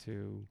exposed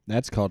to.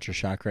 That's culture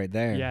shock right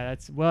there. Yeah,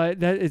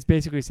 it's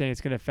basically saying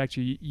it's going to affect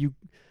you.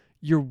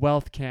 Your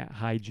wealth can't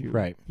hide you.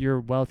 Right.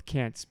 Your wealth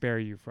can't spare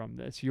you from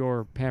this.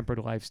 Your pampered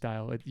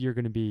lifestyle, you're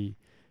going to be,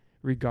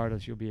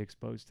 regardless, you'll be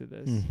exposed to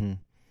this.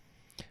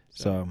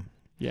 So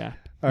yeah.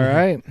 All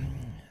right.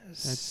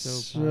 That's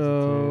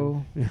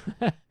so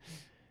positive.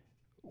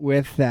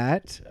 With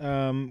that,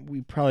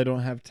 we probably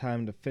don't have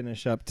time to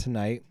finish up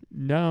tonight.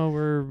 No,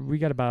 we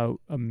got about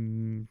 2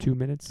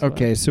 minutes.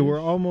 Okay, left. so we're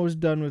almost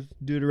done with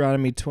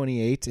Deuteronomy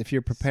 28. If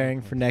you're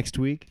preparing for next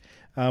week,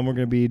 we're going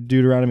to be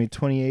Deuteronomy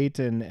 28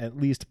 and at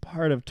least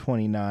part of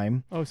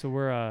 29. Oh, so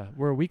we're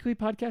a weekly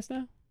podcast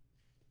now?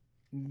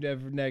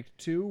 Next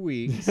 2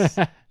 weeks.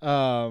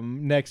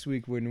 Next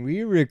week when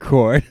we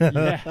record.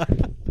 Yeah.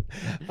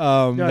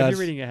 No, if you're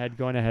reading ahead,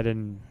 going ahead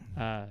and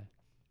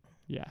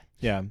yeah.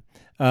 Yeah.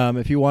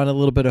 If you want a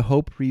little bit of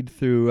hope,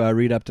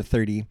 read up to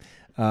 30,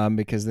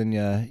 because then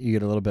you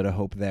get a little bit of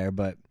hope there.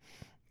 But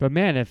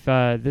man, if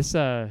this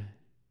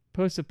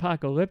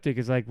post-apocalyptic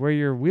is like where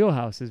your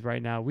wheelhouse is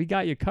right now, we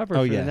got you covered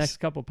for the next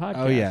couple podcasts.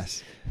 Oh,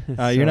 yes.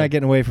 You're not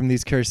getting away from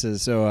these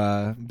curses,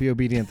 so be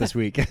obedient this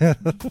week.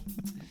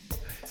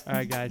 All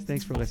right, guys.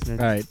 Thanks for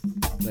listening. All right.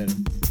 Later.